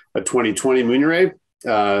seen a 2020 Meunier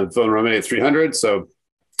von Romane at 300. So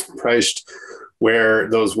priced where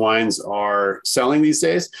those wines are selling these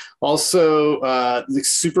days. Also, the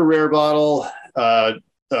super rare bottle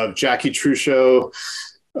of Jackie Truchot,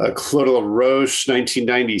 Claude La Roche,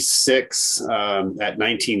 1996 at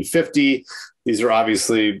 1950. These are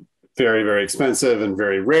obviously very, very expensive and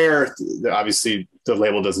very rare. Obviously, the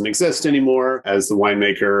label doesn't exist anymore as the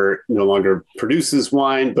winemaker no longer produces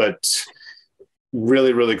wine, but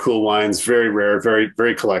really, really cool wines, very rare, very,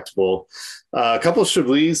 very collectible. A couple of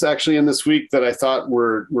Chablis actually in this week that I thought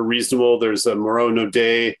were reasonable. There's a Moreau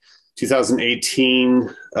Naudet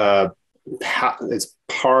 2018. It's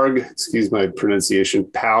Parg, excuse my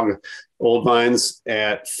pronunciation, Parg Old Vines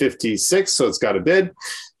at 56. So it's got a bid.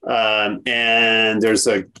 And there's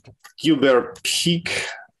a Gilbert Peak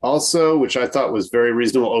also, which I thought was very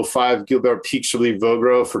reasonable. 05 Gilbert Peak Chablis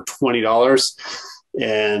Vaugros for $20.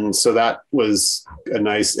 And so that was a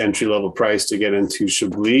nice entry level price to get into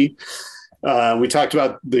Chablis. We talked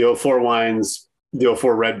about the 04 wines, the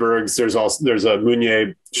 04 Redbergs. There's a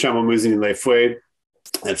Meunier Chameau Musigny Le Fouet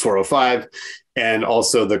at 405, and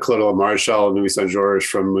also the Claude La Marechal Nuit Saint Georges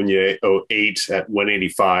from Meunier 08 at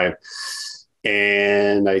 185.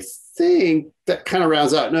 And I think that kind of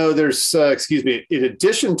rounds out. No, there's in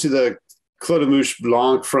addition to the Claude Mouche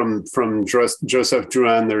Blanc from Joseph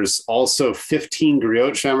Drouin, there's also 15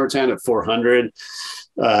 Griot Chambertin at 400,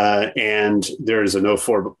 and there's an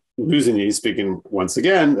 04 Musigny, speaking once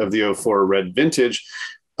again of the 04 red vintage,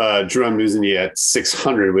 Drouin Musigny at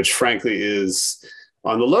 600, which frankly is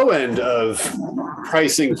on the low end of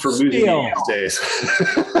pricing for Musigny these days.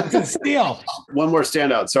 It's a steal. One more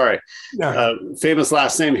standout. Sorry. Famous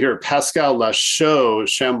last name here, Pascal Lachaud,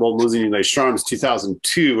 Chambol Musigny Les Charmes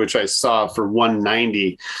 2002, which I saw for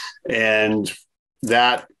 $190. And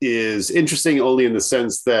that is interesting only in the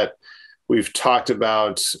sense that we've talked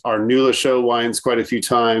about our new Lachaud wines quite a few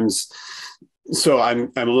times. So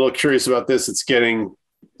I'm a little curious about this.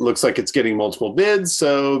 Looks like it's getting multiple bids.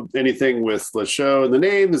 So anything with Lachaud in the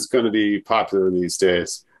name is going to be popular these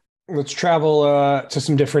days. Let's travel to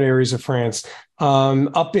some different areas of France.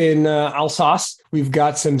 Up in Alsace, we've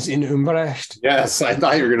got some in Umbrecht. Yes, I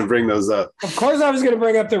thought you were going to bring those up. Of course, I was going to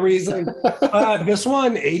bring up the Riesling. This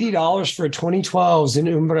one, $80 for 2012 in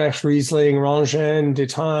Umbrecht Riesling, Rangin,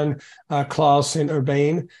 Detan, Klaus, and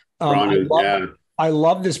Urbain. I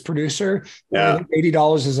love this producer. Yeah. I think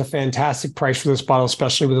 $80 is a fantastic price for this bottle,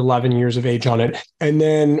 especially with 11 years of age on it. And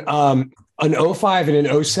then an 05 and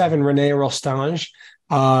an 07 René Rostange.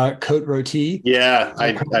 Côte Rôtie. Yeah,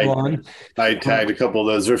 I tagged a couple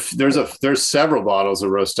of those. There's several bottles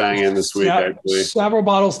of Rostange in this week, actually. Several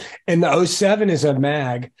bottles. And the 07 is a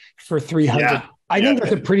mag for 300. Yeah. I think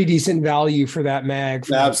that's a pretty decent value for that mag.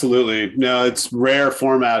 Absolutely. No, it's rare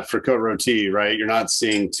format for Côte Rôtie, right? You're not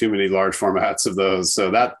seeing too many large formats of those.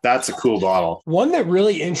 So that's a cool bottle. One that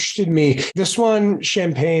really interested me, this one,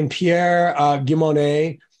 Champagne Pierre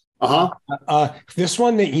Guimonet. This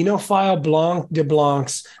one, the Enophile Blanc de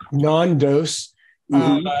Blancs, non-dose.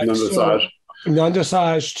 Non-dosage.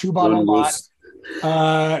 Non-dosage, 2-bottle lot.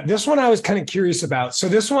 This one I was kind of curious about. So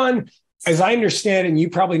this one, as I understand, and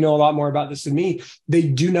you probably know a lot more about this than me, they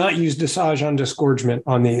do not use dosage on disgorgement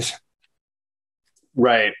on these.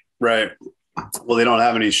 Right. Well, they don't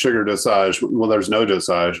have any sugar dosage. Well, there's no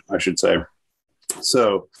dosage, I should say.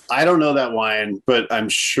 So I don't know that wine, but I'm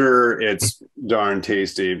sure it's darn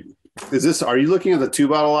tasty. Are you looking at the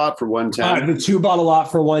 2-bottle lot for 110? The 2-bottle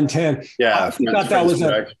lot for 110. Yeah. I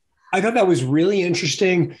thought that was really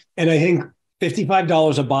interesting. And I think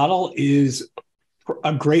 $55 a bottle is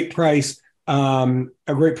a great price. A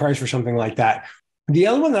great price for something like that. The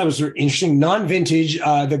other one that was interesting, non-vintage,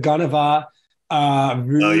 the Ganeva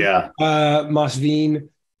Masvin.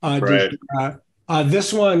 Right.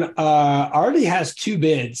 This one already has 2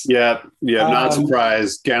 bids. Yeah, not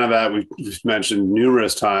surprised. Ganeva, we've mentioned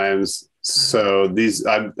numerous times. So these,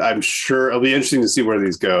 I'm sure it'll be interesting to see where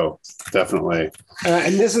these go. Definitely.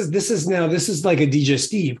 And this is like a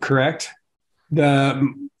digestive, correct?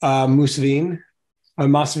 The Masvin.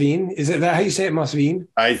 Is it that how you say it? Masvin?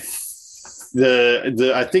 I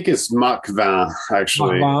think it's Macvin,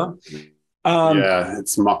 actually.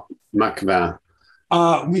 It's Macvin.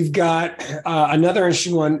 We've got another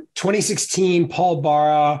interesting one, 2016 Paul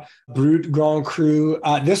Barra Brut Grand Cru.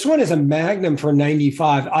 This one is a Magnum for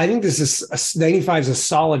 95. I think this is 95 is a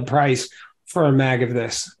solid price for a mag of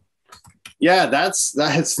this. Yeah, that's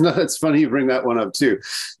funny you bring that one up too.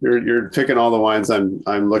 You're picking all the wines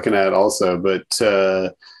I'm looking at also, but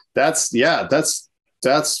that's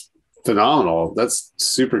phenomenal. That's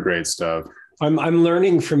super great stuff. I'm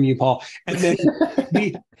learning from you, Paul. And then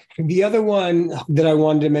the other one that I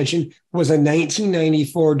wanted to mention was a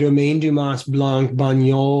 1994 Domaine Dumas Blanc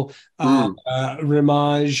Bagnol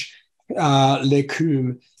Remage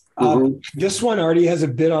L'Écume. This one already has a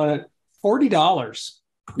bid on it, $40.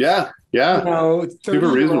 Yeah. Super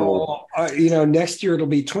reasonable. Next year it'll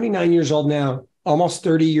be 29 years old now, almost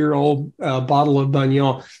 30-year-old bottle of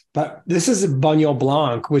Bagnol. But this is a Bagnol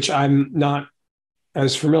Blanc, which I'm not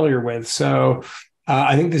as familiar with. So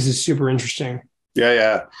I think this is super interesting.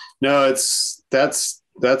 Yeah. No,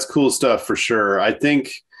 that's cool stuff for sure. I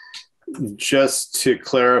think just to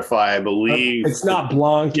clarify, I believe it's not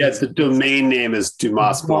Blanc. Yeah, the domain name is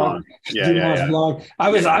Dumas Blanc. Dumas Blanc.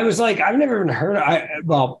 I was like, I've never even heard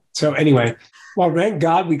of so anyway. Well, thank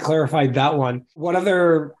God we clarified that one. What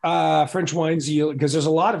other French wines do you, because there's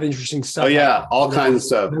a lot of interesting stuff. Oh yeah, all kinds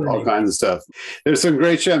of stuff. There's some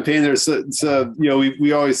great champagne. There's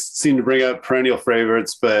we always seem to bring up perennial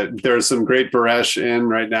favorites, but there's some great Baresh in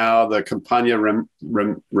right now. The Campagna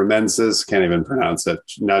Remensis, can't even pronounce it.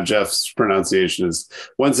 Now Jeff's pronunciation is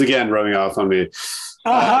once again rubbing off on me.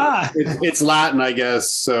 It's Latin, I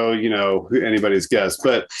guess, so anybody's guess,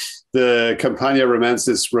 but the Campagna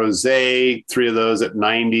Remensis Rosé, 3 of those at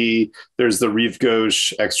 90. There's the Rive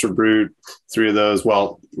Gauche Extra Brut, 3 of those.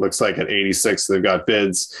 Well, looks like at 86, they've got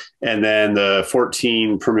bids. And then the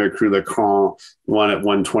 14 Premier Cru Le Cran, one at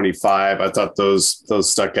 125. I thought those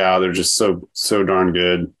stuck out. They're just so darn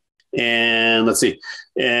good. And let's see.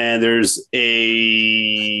 And there's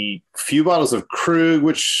a few bottles of Krug,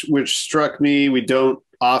 which struck me. We don't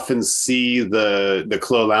often see the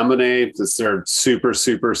Clos Lamennais. It's their super,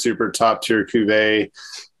 super, super top tier cuvee,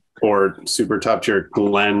 or super top tier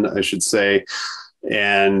blend, I should say.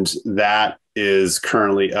 And that is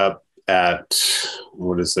currently up at,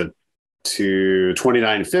 what is it, to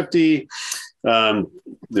 $29.50.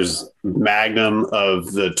 There's Magnum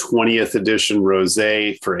of the 20th edition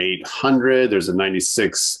Rosé for $800. There's a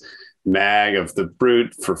 96 mag of the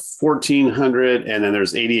Brut for $1,400, and then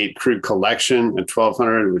there's 88 Crude Collection at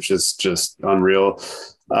 $1,200, which is just unreal.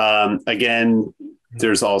 Again,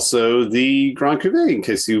 there's also the Grand Cuvée in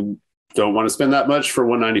case you don't want to spend that much for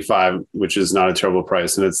 $195, which is not a terrible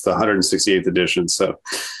price, and it's the 168th edition. So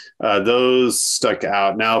those stuck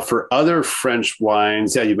out. Now for other French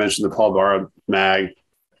wines, yeah, you mentioned the Paul Barra mag.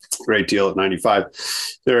 Great deal at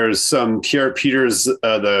 $95. There's some Pierre Peters,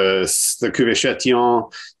 the Cuvée Chatillon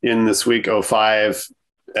in this week, 05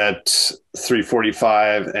 at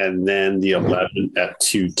 $345, and then the 11 at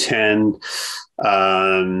 $210.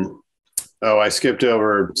 I skipped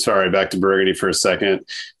over. Sorry, back to Burgundy for a second.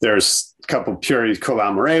 There's a couple Pure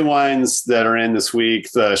Colin Moret wines that are in this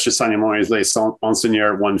week. The Chassagne Les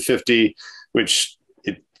Enseigneurs at $150, which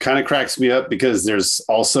it kind of cracks me up because there's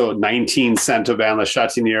also 19 Saint-Aubin La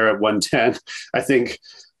Chatinière at $110. I think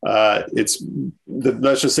let's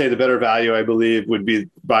just say the better value, I believe, would be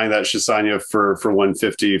buying that Chassagne for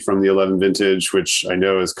 $150 from the 11 vintage, which I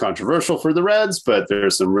know is controversial for the Reds, but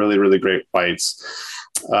there's some really, really great whites.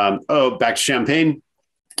 Back to Champagne.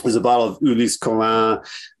 There's a bottle of Ulysse Collin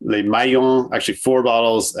Les Maillons, actually 4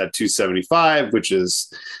 bottles at $275, which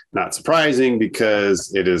is not surprising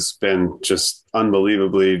because it has been just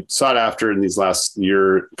unbelievably sought after in these last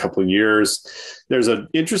couple of years. There's an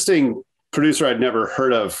interesting producer I'd never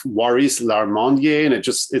heard of, Waris Larmandier, and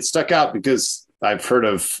it stuck out because I've heard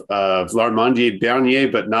of Larmandier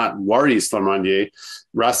Bernier, but not Waris Larmandier.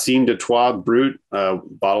 Racine de Trois Brut,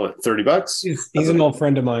 bottle at $30. He's an old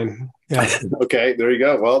friend of mine. Yeah. Okay, there you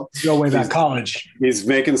go. Well, go way back college. He's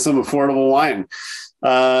making some affordable wine.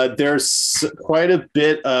 There's quite a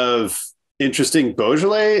bit of interesting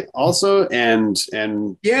Beaujolais also, and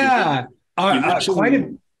yeah,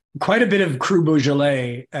 quite a bit of Cru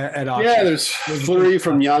Beaujolais at auction. Yeah, there's Fleury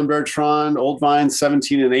from Jan Bertrand, Old Vine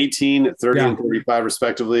 17 and 18 at 30 and 35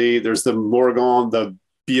 respectively. There's the Morgon, the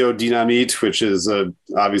Biodynamite, which is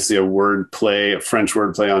obviously a French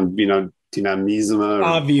word play on dynamisme.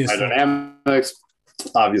 Obviously. Dynamics.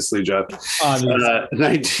 Obviously, Jeff.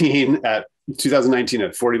 Obviously. 2019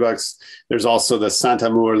 at $40. There's also the Saint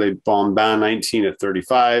Amour Les Bombins 19 at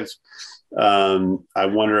 $35. I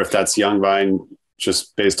wonder if that's Young Vine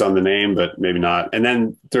just based on the name, but maybe not. And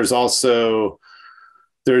then there's the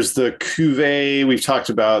Cuvée. We've talked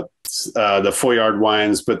about the Foillard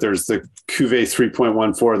wines, but there's the Cuvée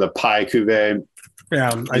 3.14, the Pie Cuvée.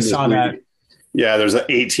 Yeah, I saw that. Yeah, there's an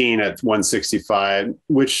 18 at $165,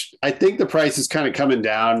 which I think the price is kind of coming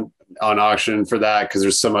down on auction for that because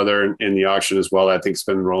there's some other in the auction as well that I think's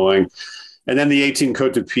been rolling. And then the 18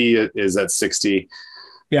 Côte de Pie is at $60.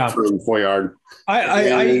 Yeah, from Foillard.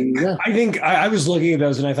 I think I was looking at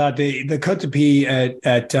those and I thought the Côte de Pie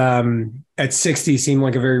at 60 seemed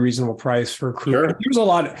like a very reasonable price for Cru. Sure. There's a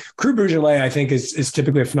lot. Cru Beaujolais, I think, is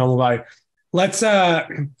typically a phenomenal value. Let's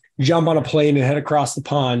jump on a plane and head across the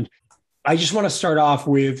pond. I just want to start off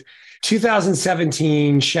with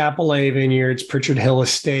 2017 Chapelet Vineyards, Pritchard Hill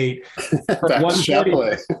Estate for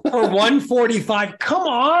 $145. Come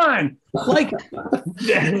on, like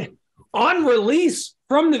on release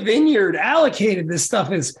from the vineyard, allocated. This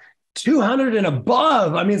stuff is $200 and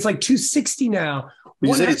above. I mean, it's like $260 now.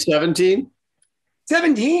 You say 17?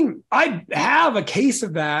 17. I have a case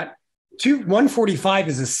of that. $145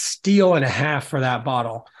 is a steal and a half for that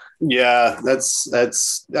bottle. Yeah, that's. I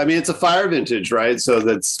mean, it's a fire vintage, right? So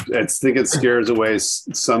I think it scares away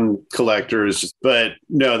some collectors. But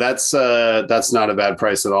no, that's not a bad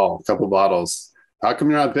price at all. A couple bottles. How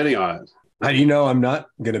come you're not bidding on it? How do you know I'm not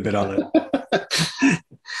going to bid on it?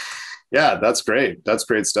 Yeah, that's great. That's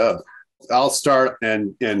great stuff. I'll start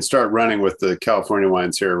and start running with the California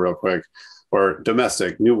wines here real quick, or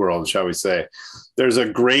domestic, New World, shall we say. There's a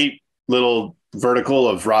great little vertical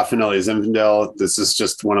of Raffinelli Zinfandel. This is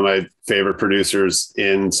just one of my favorite producers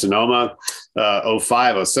in Sonoma.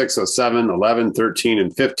 05, 06, 07, 11, 13,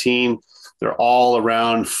 and 15. They're all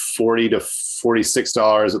around $40 to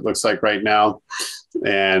 $46, it looks like right now.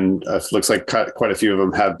 And it looks like quite a few of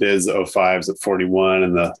them have bids. The 05s at 41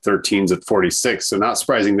 and the 13s at 46. So not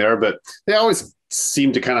surprising there, but they always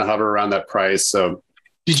seem to kind of hover around that price. So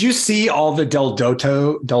did you see all the Del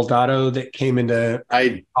Dotto that came into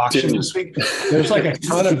auction this week? There's like a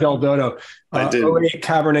ton of Del Dotto. 08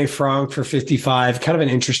 Cabernet Franc for $55, kind of an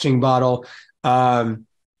interesting bottle.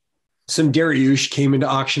 Some Dariouche came into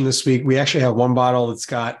auction this week. We actually have one bottle that's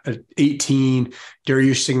got an 18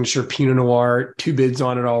 Dariouche signature Pinot Noir, 2 bids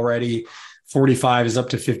on it already. 45 is up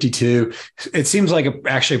to 52. It seems like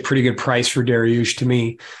actually a pretty good price for Dariouche to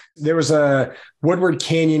me. There was a Woodward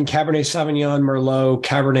Canyon Cabernet Sauvignon Merlot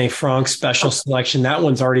Cabernet Franc special selection. That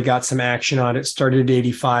one's already got some action on it. Started at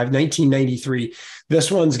 85, 1993.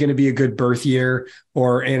 This one's going to be a good birth year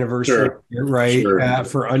or anniversary, sure. Right? Sure.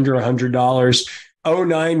 For under $100.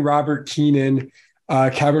 09 Robert Keenan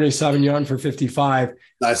Cabernet Sauvignon for 55.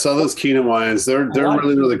 I saw those Keenan wines. They're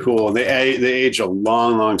really, really cool. They age a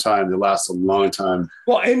long time. They last a long time.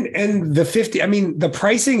 Well, and the 50, I mean, the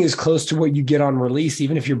pricing is close to what you get on release,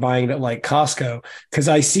 even if you're buying it at like Costco, because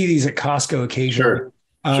I see these at Costco occasionally.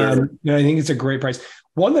 Sure. And I think it's a great price.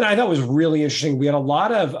 One that I thought was really interesting. We had a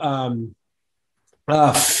lot of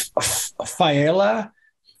Faela.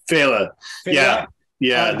 Yeah.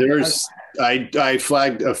 I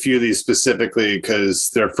flagged a few of these specifically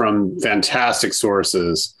because they're from fantastic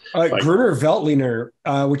sources. Gruner Veltliner,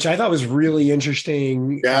 which I thought was really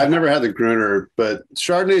interesting. Yeah, I've never had the Gruner, but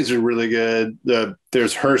Chardonnays are really good.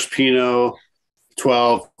 There's Hirsch Pinot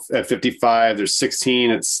 12 at 55. There's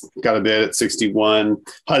 16. It's got a bid at 61.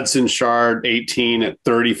 Hudson Chard 18 at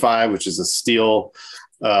 35, which is a steal.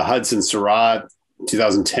 Hudson Syrah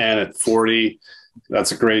 2010 at 40.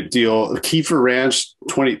 That's a great deal. Kiefer Ranch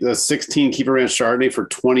 16 Kiefer Ranch Chardonnay for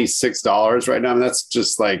 $26 right now. And that's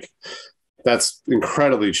just that's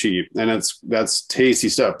incredibly cheap. And that's tasty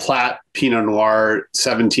stuff. Platt Pinot Noir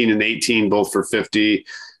 17 and 18, both for 50,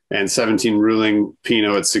 and 17 Ruling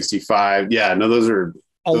Pinot at 65. Yeah, no, those are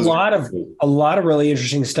a lot of really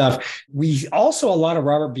interesting stuff. We also a lot of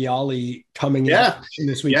Robert Bialy coming in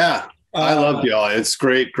this week. Yeah. I love Bialy. It's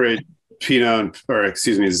great. Pinot,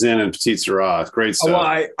 Zin and Petit Syrah. Great stuff.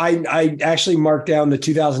 Well, I actually marked down the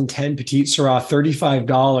 2010 Petit Syrah,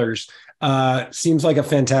 $35. Seems like a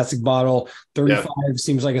fantastic bottle. 35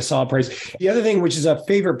 seems like a solid price. The other thing, which is a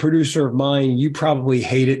favorite producer of mine, you probably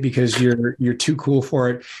hate it because you're too cool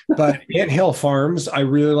for it. But Ant Hill Farms, I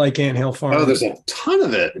really like Ant Hill Farms. Oh, there's a ton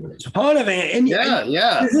of it. And this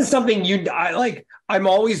is something I like. I'm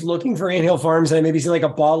always looking for Ant Hill Farms, and I maybe see like a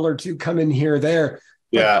bottle or two come in here or there.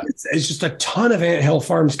 Yeah, it's just a ton of Ant Hill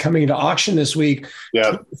Farms coming into auction this week.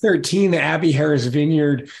 Yeah, 13 the Abbey Harris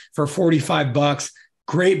Vineyard for $45.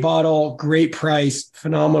 Great bottle, great price,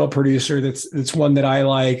 phenomenal producer. That's one that I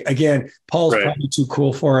like. Again, Paul's probably too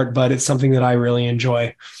cool for it, but it's something that I really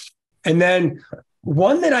enjoy. And then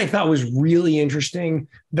one that I thought was really interesting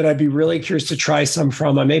that I'd be really curious to try some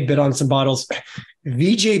from. I may bid on some bottles.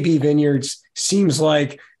 VJB Vineyards seems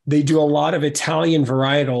like they do a lot of Italian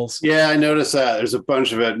varietals. Yeah, I noticed that. There's a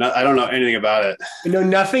bunch of it. I don't know anything about it. I know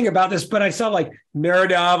nothing about this, but I saw like Nera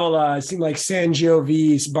d'Avola, it seemed like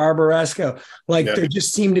Sangiovese, Barbaresco. There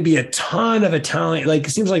just seem to be a ton of Italian, it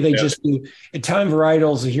seems like they just do Italian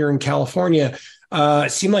varietals here in California.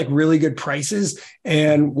 Seem like really good prices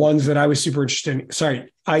and ones that I was super interested in.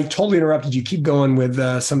 Sorry, I totally interrupted you. Keep going with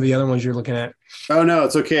some of the other ones you're looking at. Oh, no,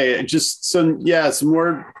 it's okay. Just some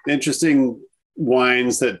more interesting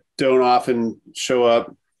wines that don't often show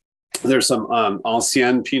up. There's some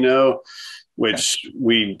Ancien Pinot, which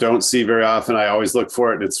we don't see very often. I always look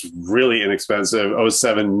for it, and it's really inexpensive.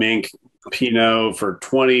 07 Mink Pinot for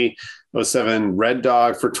 20, 07 Red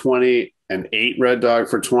Dog for 20, and 8 Red Dog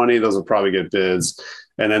for 20. Those will probably get bids.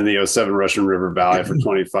 And then the 07 Russian River Valley for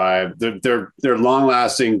 25. They're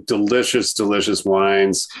long-lasting, delicious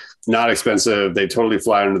wines. Not expensive. They totally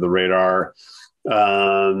fly under the radar.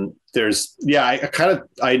 I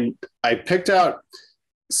picked out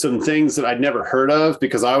some things that I'd never heard of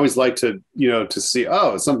because I always like to see,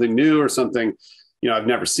 something new or something, I've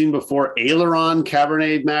never seen before. Aileron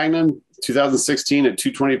Cabernet Magnum 2016 at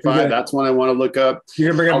 225. That's one I want to look up.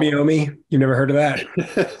 You're going to bring up Meiomi? You never heard of that?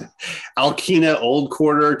 Alkena Old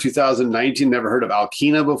Quarter 2019. Never heard of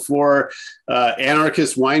Alkena before.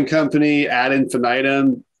 Anarchist Wine Company ad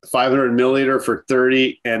infinitum 500 milliliter for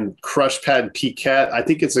 30, and Crush Pad Piquette. I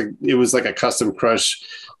think it was like a custom crush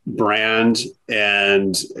brand,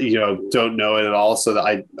 and don't know it at all. So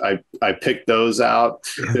that I picked those out.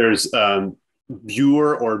 There's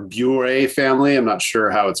Bure or Bure family. I'm not sure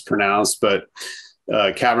how it's pronounced, but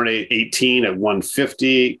Cabernet 18 at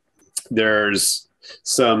 150. There's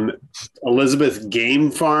some Elizabeth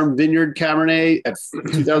Game Farm Vineyard Cabernet at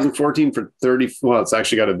 2014 for 30. Well, it's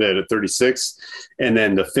actually got a bid at 36. And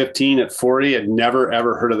then the 15 at 40. I'd never,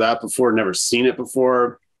 ever heard of that before. Never seen it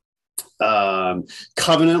before.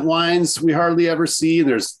 Covenant wines we hardly ever see.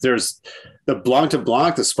 There's the Blanc de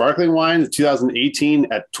Blanc, the sparkling wine, the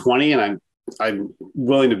 2018 at 20. And I'm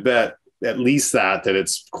willing to bet at least that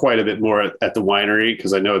it's quite a bit more at the winery,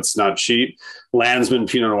 because I know it's not cheap. Landsman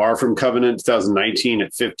Pinot Noir from Covenant 2019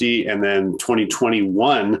 at 50, and then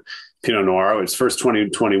 2021 Pinot Noir, which is first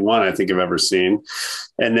 2021 I think I've ever seen.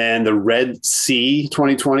 And then the Red Sea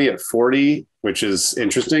 2020 at 40, which is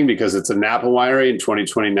interesting because it's a Napa winery, and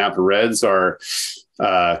 2020 Napa Reds are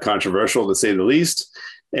controversial to say the least.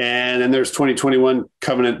 And then there's 2021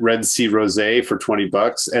 Covenant Red Sea Rosé for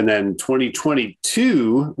 $20, and then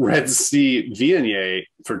 2022 Red Sea Viognier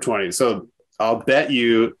for 20. So I'll bet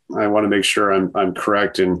you, I want to make sure I'm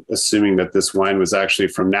correct in assuming that this wine was actually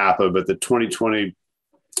from Napa, but the 2020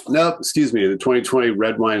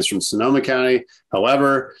 red wine is from Sonoma County.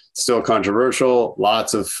 However, still controversial.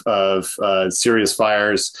 Lots of serious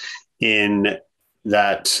fires in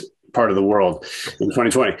that part of the world in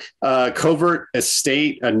 2020. Covert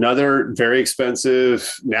Estate, another very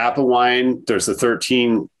expensive Napa wine. There's the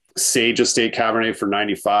 13 Sage Estate Cabernet for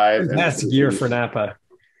 95. Fantastic year for Napa.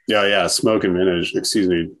 Yeah. Smoke and vintage. Excuse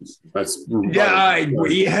me. That's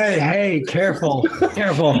hey, careful.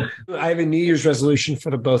 I have a New Year's resolution for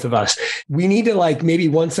the both of us. We need to, like, maybe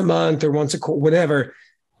once a month or once a quarter, whatever.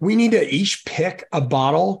 We need to each pick a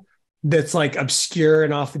bottle that's like obscure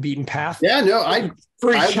and off the beaten path. Yeah, no,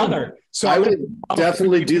 for each other. So I would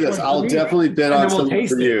definitely do this. I'll definitely bid on something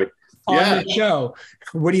for you on the show.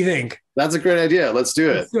 What do you think? That's a great idea. Let's do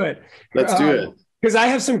it. Let's do it. Because I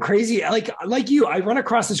have some crazy, like you, I run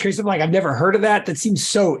across this crazy, like, I've never heard of that. That seems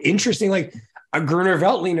so interesting. Like a Gruner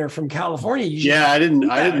Veltliner from California. I didn't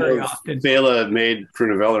know Vela made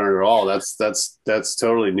Gruner Veltliner at all. That's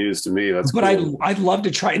totally news to me. But cool. I'd love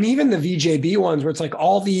to try. And even the VJB ones where it's like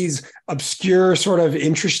all these obscure sort of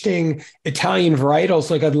interesting Italian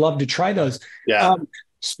varietals. Like I'd love to try those. Yeah.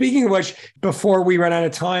 Speaking of which, before we run out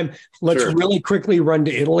of time, let's really quickly run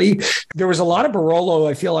to Italy. There was a lot of Barolo,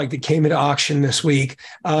 I feel like, that came into auction this week.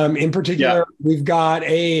 In particular, we've got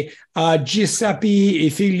a Giuseppe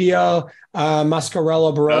Figlio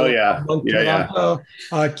Mascarello Barolo.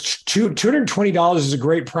 $220 is a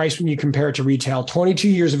great price when you compare it to retail. 22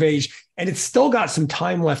 years of age, and it's still got some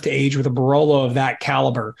time left to age with a Barolo of that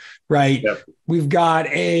caliber, right? Yep. We've got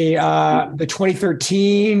the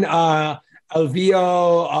 2013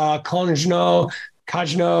 Alvio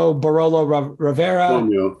Cagno Barolo Rivera.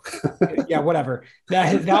 Yeah, whatever.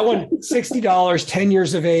 That one, $60, 10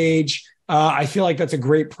 years of age. I feel like that's a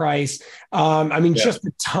great price. Just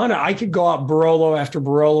a ton of, I could go out Barolo after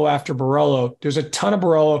Barolo after Barolo. There's a ton of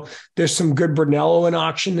Barolo. There's some good Brunello in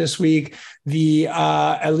auction this week. The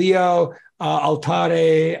Elio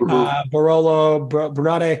Altare Barolo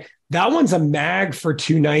Brunate. That one's a mag for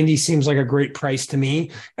 $290. Seems like a great price to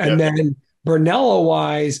me. And then Brunello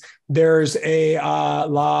wise, there's a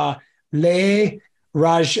I'm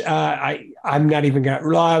not even going to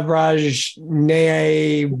La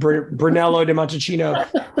Rajne Brunello de Montalcino,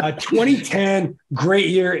 2010, great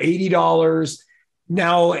year, $80.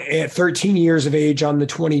 Now at 13 years of age on the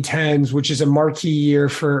 2010s, which is a marquee year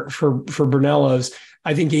for Brunellos.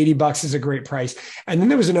 I think $80 is a great price. And then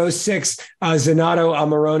there was an 06 Zenato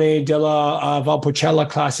Amarone della Valpolicella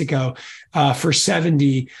Classico for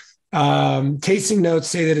 $70. Tasting notes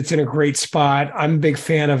say that it's in a great spot. I'm a big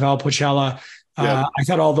fan of Valpolicella. I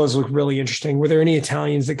thought all those looked really interesting. Were there any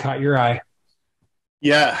Italians that caught your eye?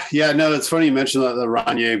 Yeah. No, it's funny you mentioned the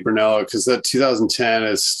Ranier Brunello, because that 2010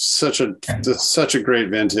 is such a great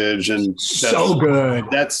vintage, and so good.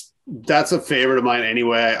 That's a favorite of mine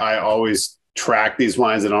anyway. I always track these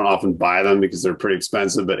wines. I don't often buy them because they're pretty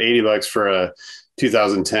expensive, but $80 for a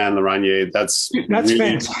 2010 the Ranier, that's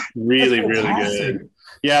really good.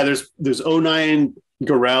 Yeah, there's 09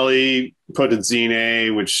 Gorelli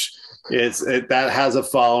Potazzine, which that has a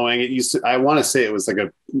following. It used to, I want to say it was like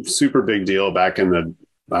a super big deal back in the,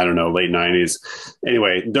 I don't know, late 90s.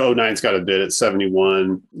 Anyway, the 09's got a bid at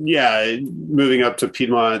 71. Yeah, moving up to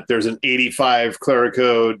Piedmont, there's an 85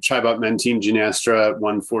 Clerico Chibat Mentine Ginestra at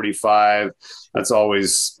 145. That's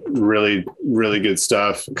always really, really good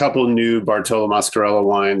stuff. A couple of new Bartolo Mascarello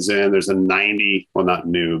wines in. There's a 90, well, not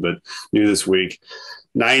new, but new this week.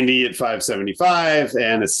 90 at 575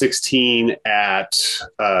 and a 16 at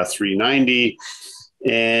 390.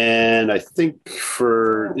 And I think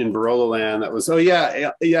in Barolo land, that was,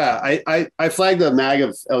 I flagged the mag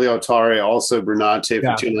of Eliotare, also Brunate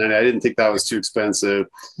for 290. I didn't think that was too expensive.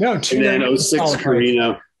 No, and then 06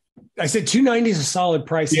 Carino. I said 290 is a solid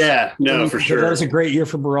price. Yeah, no, for sure. That was a great year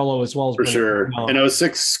for Barolo as well as for sure. And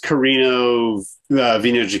 06 Carino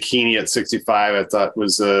Vino Giochini at 65, I thought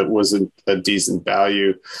was a decent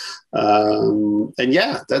value. And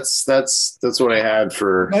yeah, that's what I had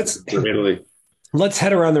for Italy. Let's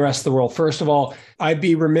head around the rest of the world. First of all, I'd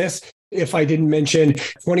be remiss if I didn't mention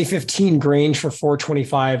 2015 Grange for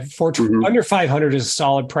 425, under 500 is a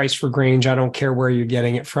solid price for Grange. I don't care where you're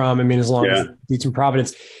getting it from. I mean, as long as it's in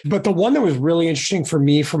Providence. But the one that was really interesting for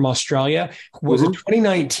me from Australia was a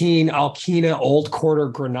 2019 Alkina Old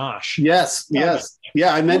Quarter Grenache. Yes.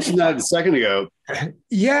 Yeah, I mentioned that a second ago.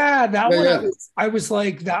 Yeah, that one. I was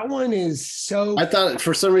like, that one is so. I thought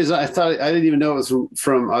for some reason I didn't even know it was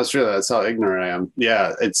from Australia. That's how ignorant I am.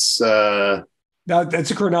 Yeah, it's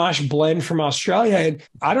that's a Grenache blend from Australia. And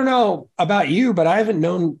I don't know about you, but I haven't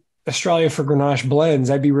known Australia for Grenache blends.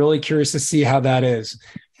 I'd be really curious to see how that is.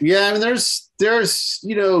 Yeah, I mean, there's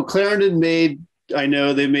Clarendon made. I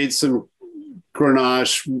know they made some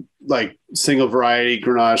Grenache, like single variety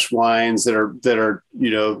Grenache wines that are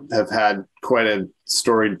have had quite a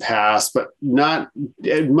storied past, but not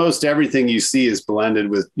most everything you see is blended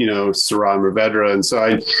with Syrah and Mourvedre, and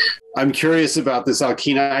so I'm curious about this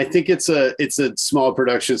Alkina. I think it's a small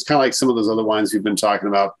production. It's kind of like some of those other wines we've been talking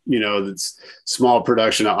about. That's small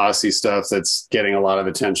production of Aussie stuff that's getting a lot of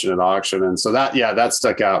attention at auction, and so that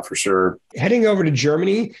stuck out for sure. Heading over to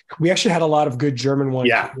Germany, we actually had a lot of good German wines.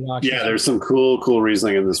 Yeah, there's some cool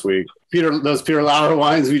Riesling in this week. Those Peter Lauer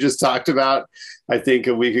wines we just talked about, I think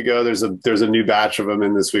a week ago. There's a new batch of them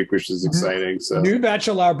in this week, which is exciting. So new batch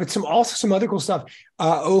of Lauer, but some other cool stuff.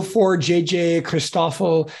 04 JJ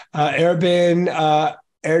Christoffel, Erben,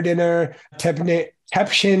 Erdener,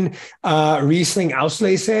 Tepchen, Riesling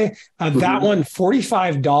Auslese. That one,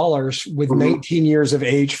 $45 with 19 years of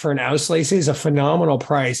age for an Auslese is a phenomenal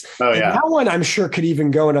price. Oh, yeah. And that one I'm sure could even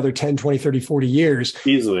go another 10, 20, 30, 40 years.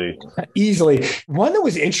 Easily. One that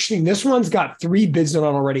was interesting, this one's got 3 bids on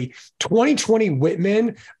already. 2020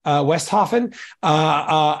 Whitman, Westhofen,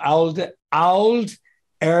 Auld,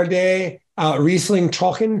 Erde, Riesling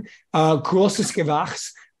Trocken, Großes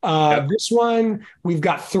Gewachs. This one, we've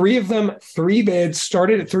got 3 of them, 3 bids,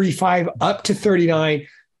 started at 35 up to 39.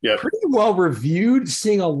 Yep. Pretty well reviewed,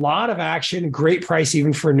 seeing a lot of action, great price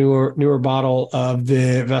even for a newer bottle of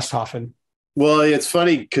the Westhofen. Well, it's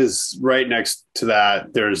funny because right next to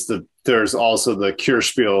that, there's also the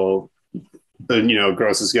Kirschspiel,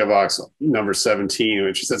 Grosses Gewachs number 17,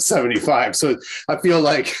 which is at 75. So I feel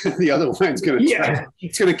like the other wine's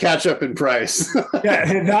it's going to catch up in price.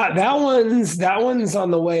 that one's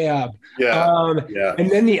on the way up. And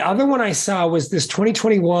then the other one I saw was this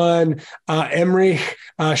 2021 Emmerich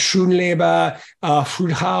Schönleber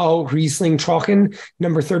Frühau Riesling Trocken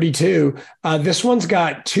number 32. This one's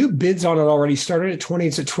got 2 bids on it already. Started at 20,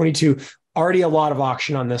 it's at 22. Already a lot of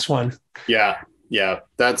auction on this one. Yeah.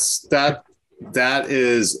 That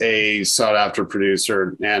is a sought after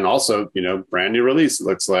producer and also, brand new release. It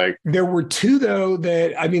looks like there were 2 though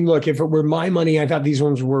that, I mean, look, if it were my money, I thought these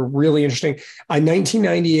ones were really interesting.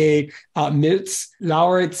 1998 Milz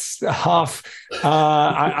Lauritz Hof.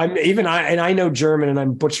 I know German and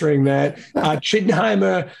I'm butchering that.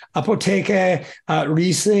 Chittenheimer Apotheke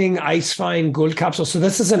Riesling Eiswein Gold Capsule. So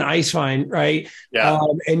this is an Eiswein, right? Yeah.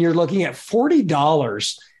 And you're looking at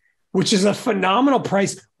 $40. Which is a phenomenal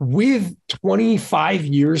price with 25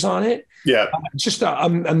 years on it. Yeah. Just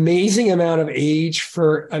an amazing amount of age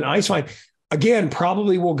for an ice wine. Again,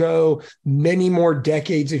 probably will go many more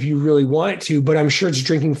decades if you really want it to, but I'm sure it's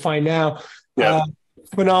drinking fine now. Yeah.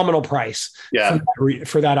 Phenomenal price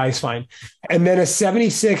for that ice wine. And then a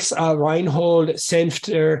 76 Reinhold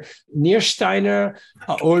Senfter Niersteiner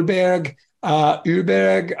Olberg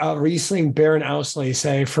Ölberg Riesling Baron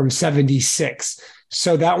Auslese from 76.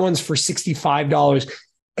 So that one's for $65.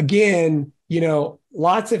 Again,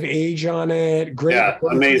 lots of age on it. Great. Yeah,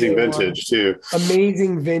 amazing vintage too.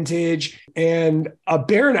 Amazing vintage. And a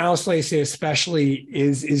Baron Auslese especially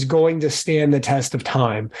is going to stand the test of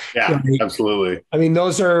time. Yeah, absolutely. I mean, they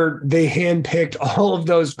handpicked all of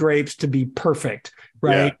those grapes to be perfect,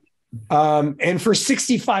 right? Yeah. And for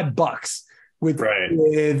 $65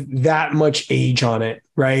 with that much age on it,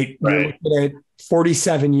 right? Right. You're looking at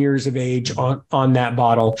 47 years of age on that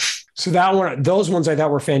bottle. So those ones I thought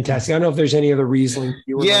were fantastic. I don't know if there's any other Riesling.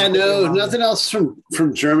 Nothing else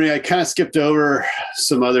from Germany. I kind of skipped over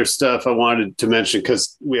some other stuff I wanted to mention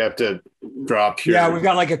because we have to drop here. Yeah, we've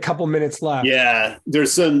got like a couple minutes left. Yeah,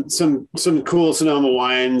 there's some cool Sonoma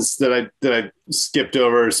wines that I skipped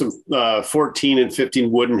over. Some 14 and 15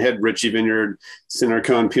 Woodenhead Ritchie Vineyard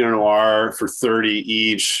Cinnacone Pinot Noir for 30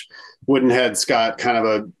 each. Woodenhead's got kind of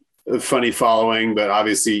a funny following, but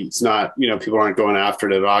obviously it's not, people aren't going after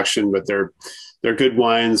it at auction, but they're good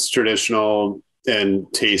wines, traditional and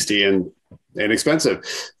tasty and inexpensive.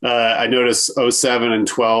 I noticed 07 and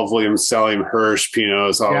 12 William Sellium Hirsch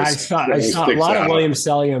Pinots. I saw a lot of William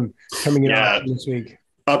Sellium coming in this week.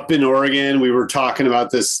 up in Oregon. We were talking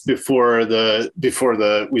about this before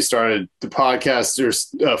we started the podcast.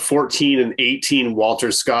 There's 14 and 18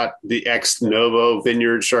 Walter Scott, the ex Novo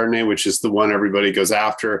Vineyard Chardonnay, which is the one everybody goes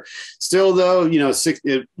after. Still, though,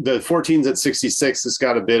 the 14's at 66. It's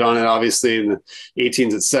got a bid on it, obviously, and the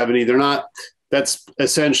 18's at 70. They're not. That's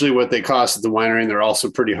essentially what they cost at the winery, and they're also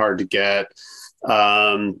pretty hard to get.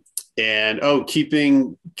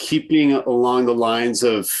 Keeping along the lines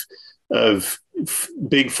of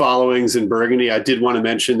big followings in Burgundy, I did want to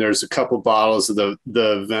mention there's a couple bottles of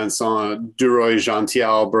the Vincent Duroy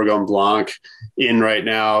Gential Bourgogne Blanc in right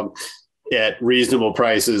now at reasonable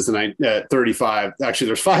prices, and at 35. Actually,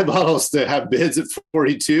 there's 5 bottles that have bids at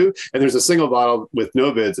 42, and there's a single bottle with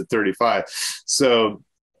no bids at 35. So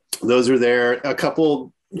those are there. A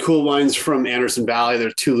couple cool wines from Anderson Valley.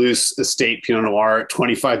 There's Toulouse Estate Pinot Noir at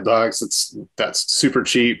 $25. That's super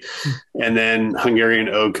cheap. And then Hungarian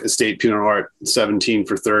Oak Estate Pinot Noir at 17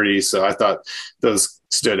 for 30. So I thought those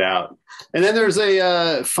stood out. And then there's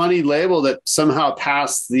a funny label that somehow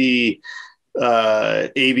passed the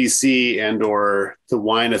ABC and or the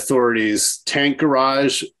wine authorities. Tank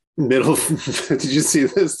Garage middle. Did you see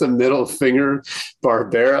this? The middle finger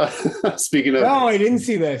Barbera. Speaking of, no, I didn't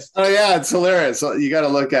see this. Oh yeah, it's hilarious. You got to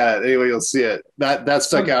look at it anyway. You'll see it. That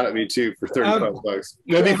stuck out at me too for $35.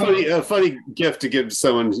 That'd be a funny gift to give to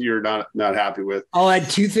someone you're not happy with. I'll add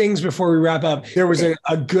 2 things before we wrap up. There was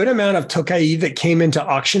a good amount of Tokaji that came into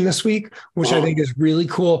auction this week, which I think is really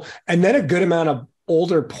cool, and then a good amount of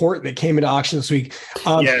older port that came into auction this week.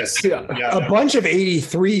 Yes. A bunch of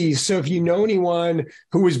 83s. So if you know anyone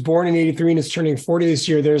who was born in 83 and is turning 40 this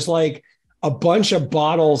year, there's like a bunch of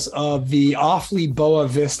bottles of the Awfully Boa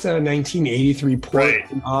Vista 1983 port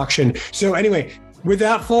in auction. So anyway, with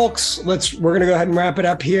that, folks, we're going to go ahead and wrap it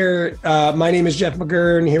up here. My name is Jeff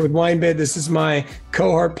McGurn here with WineBid. This is my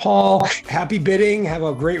cohort, Paul. Happy bidding. Have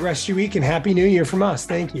a great rest of your week and Happy New Year from us.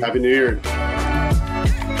 Thank you. Happy New Year.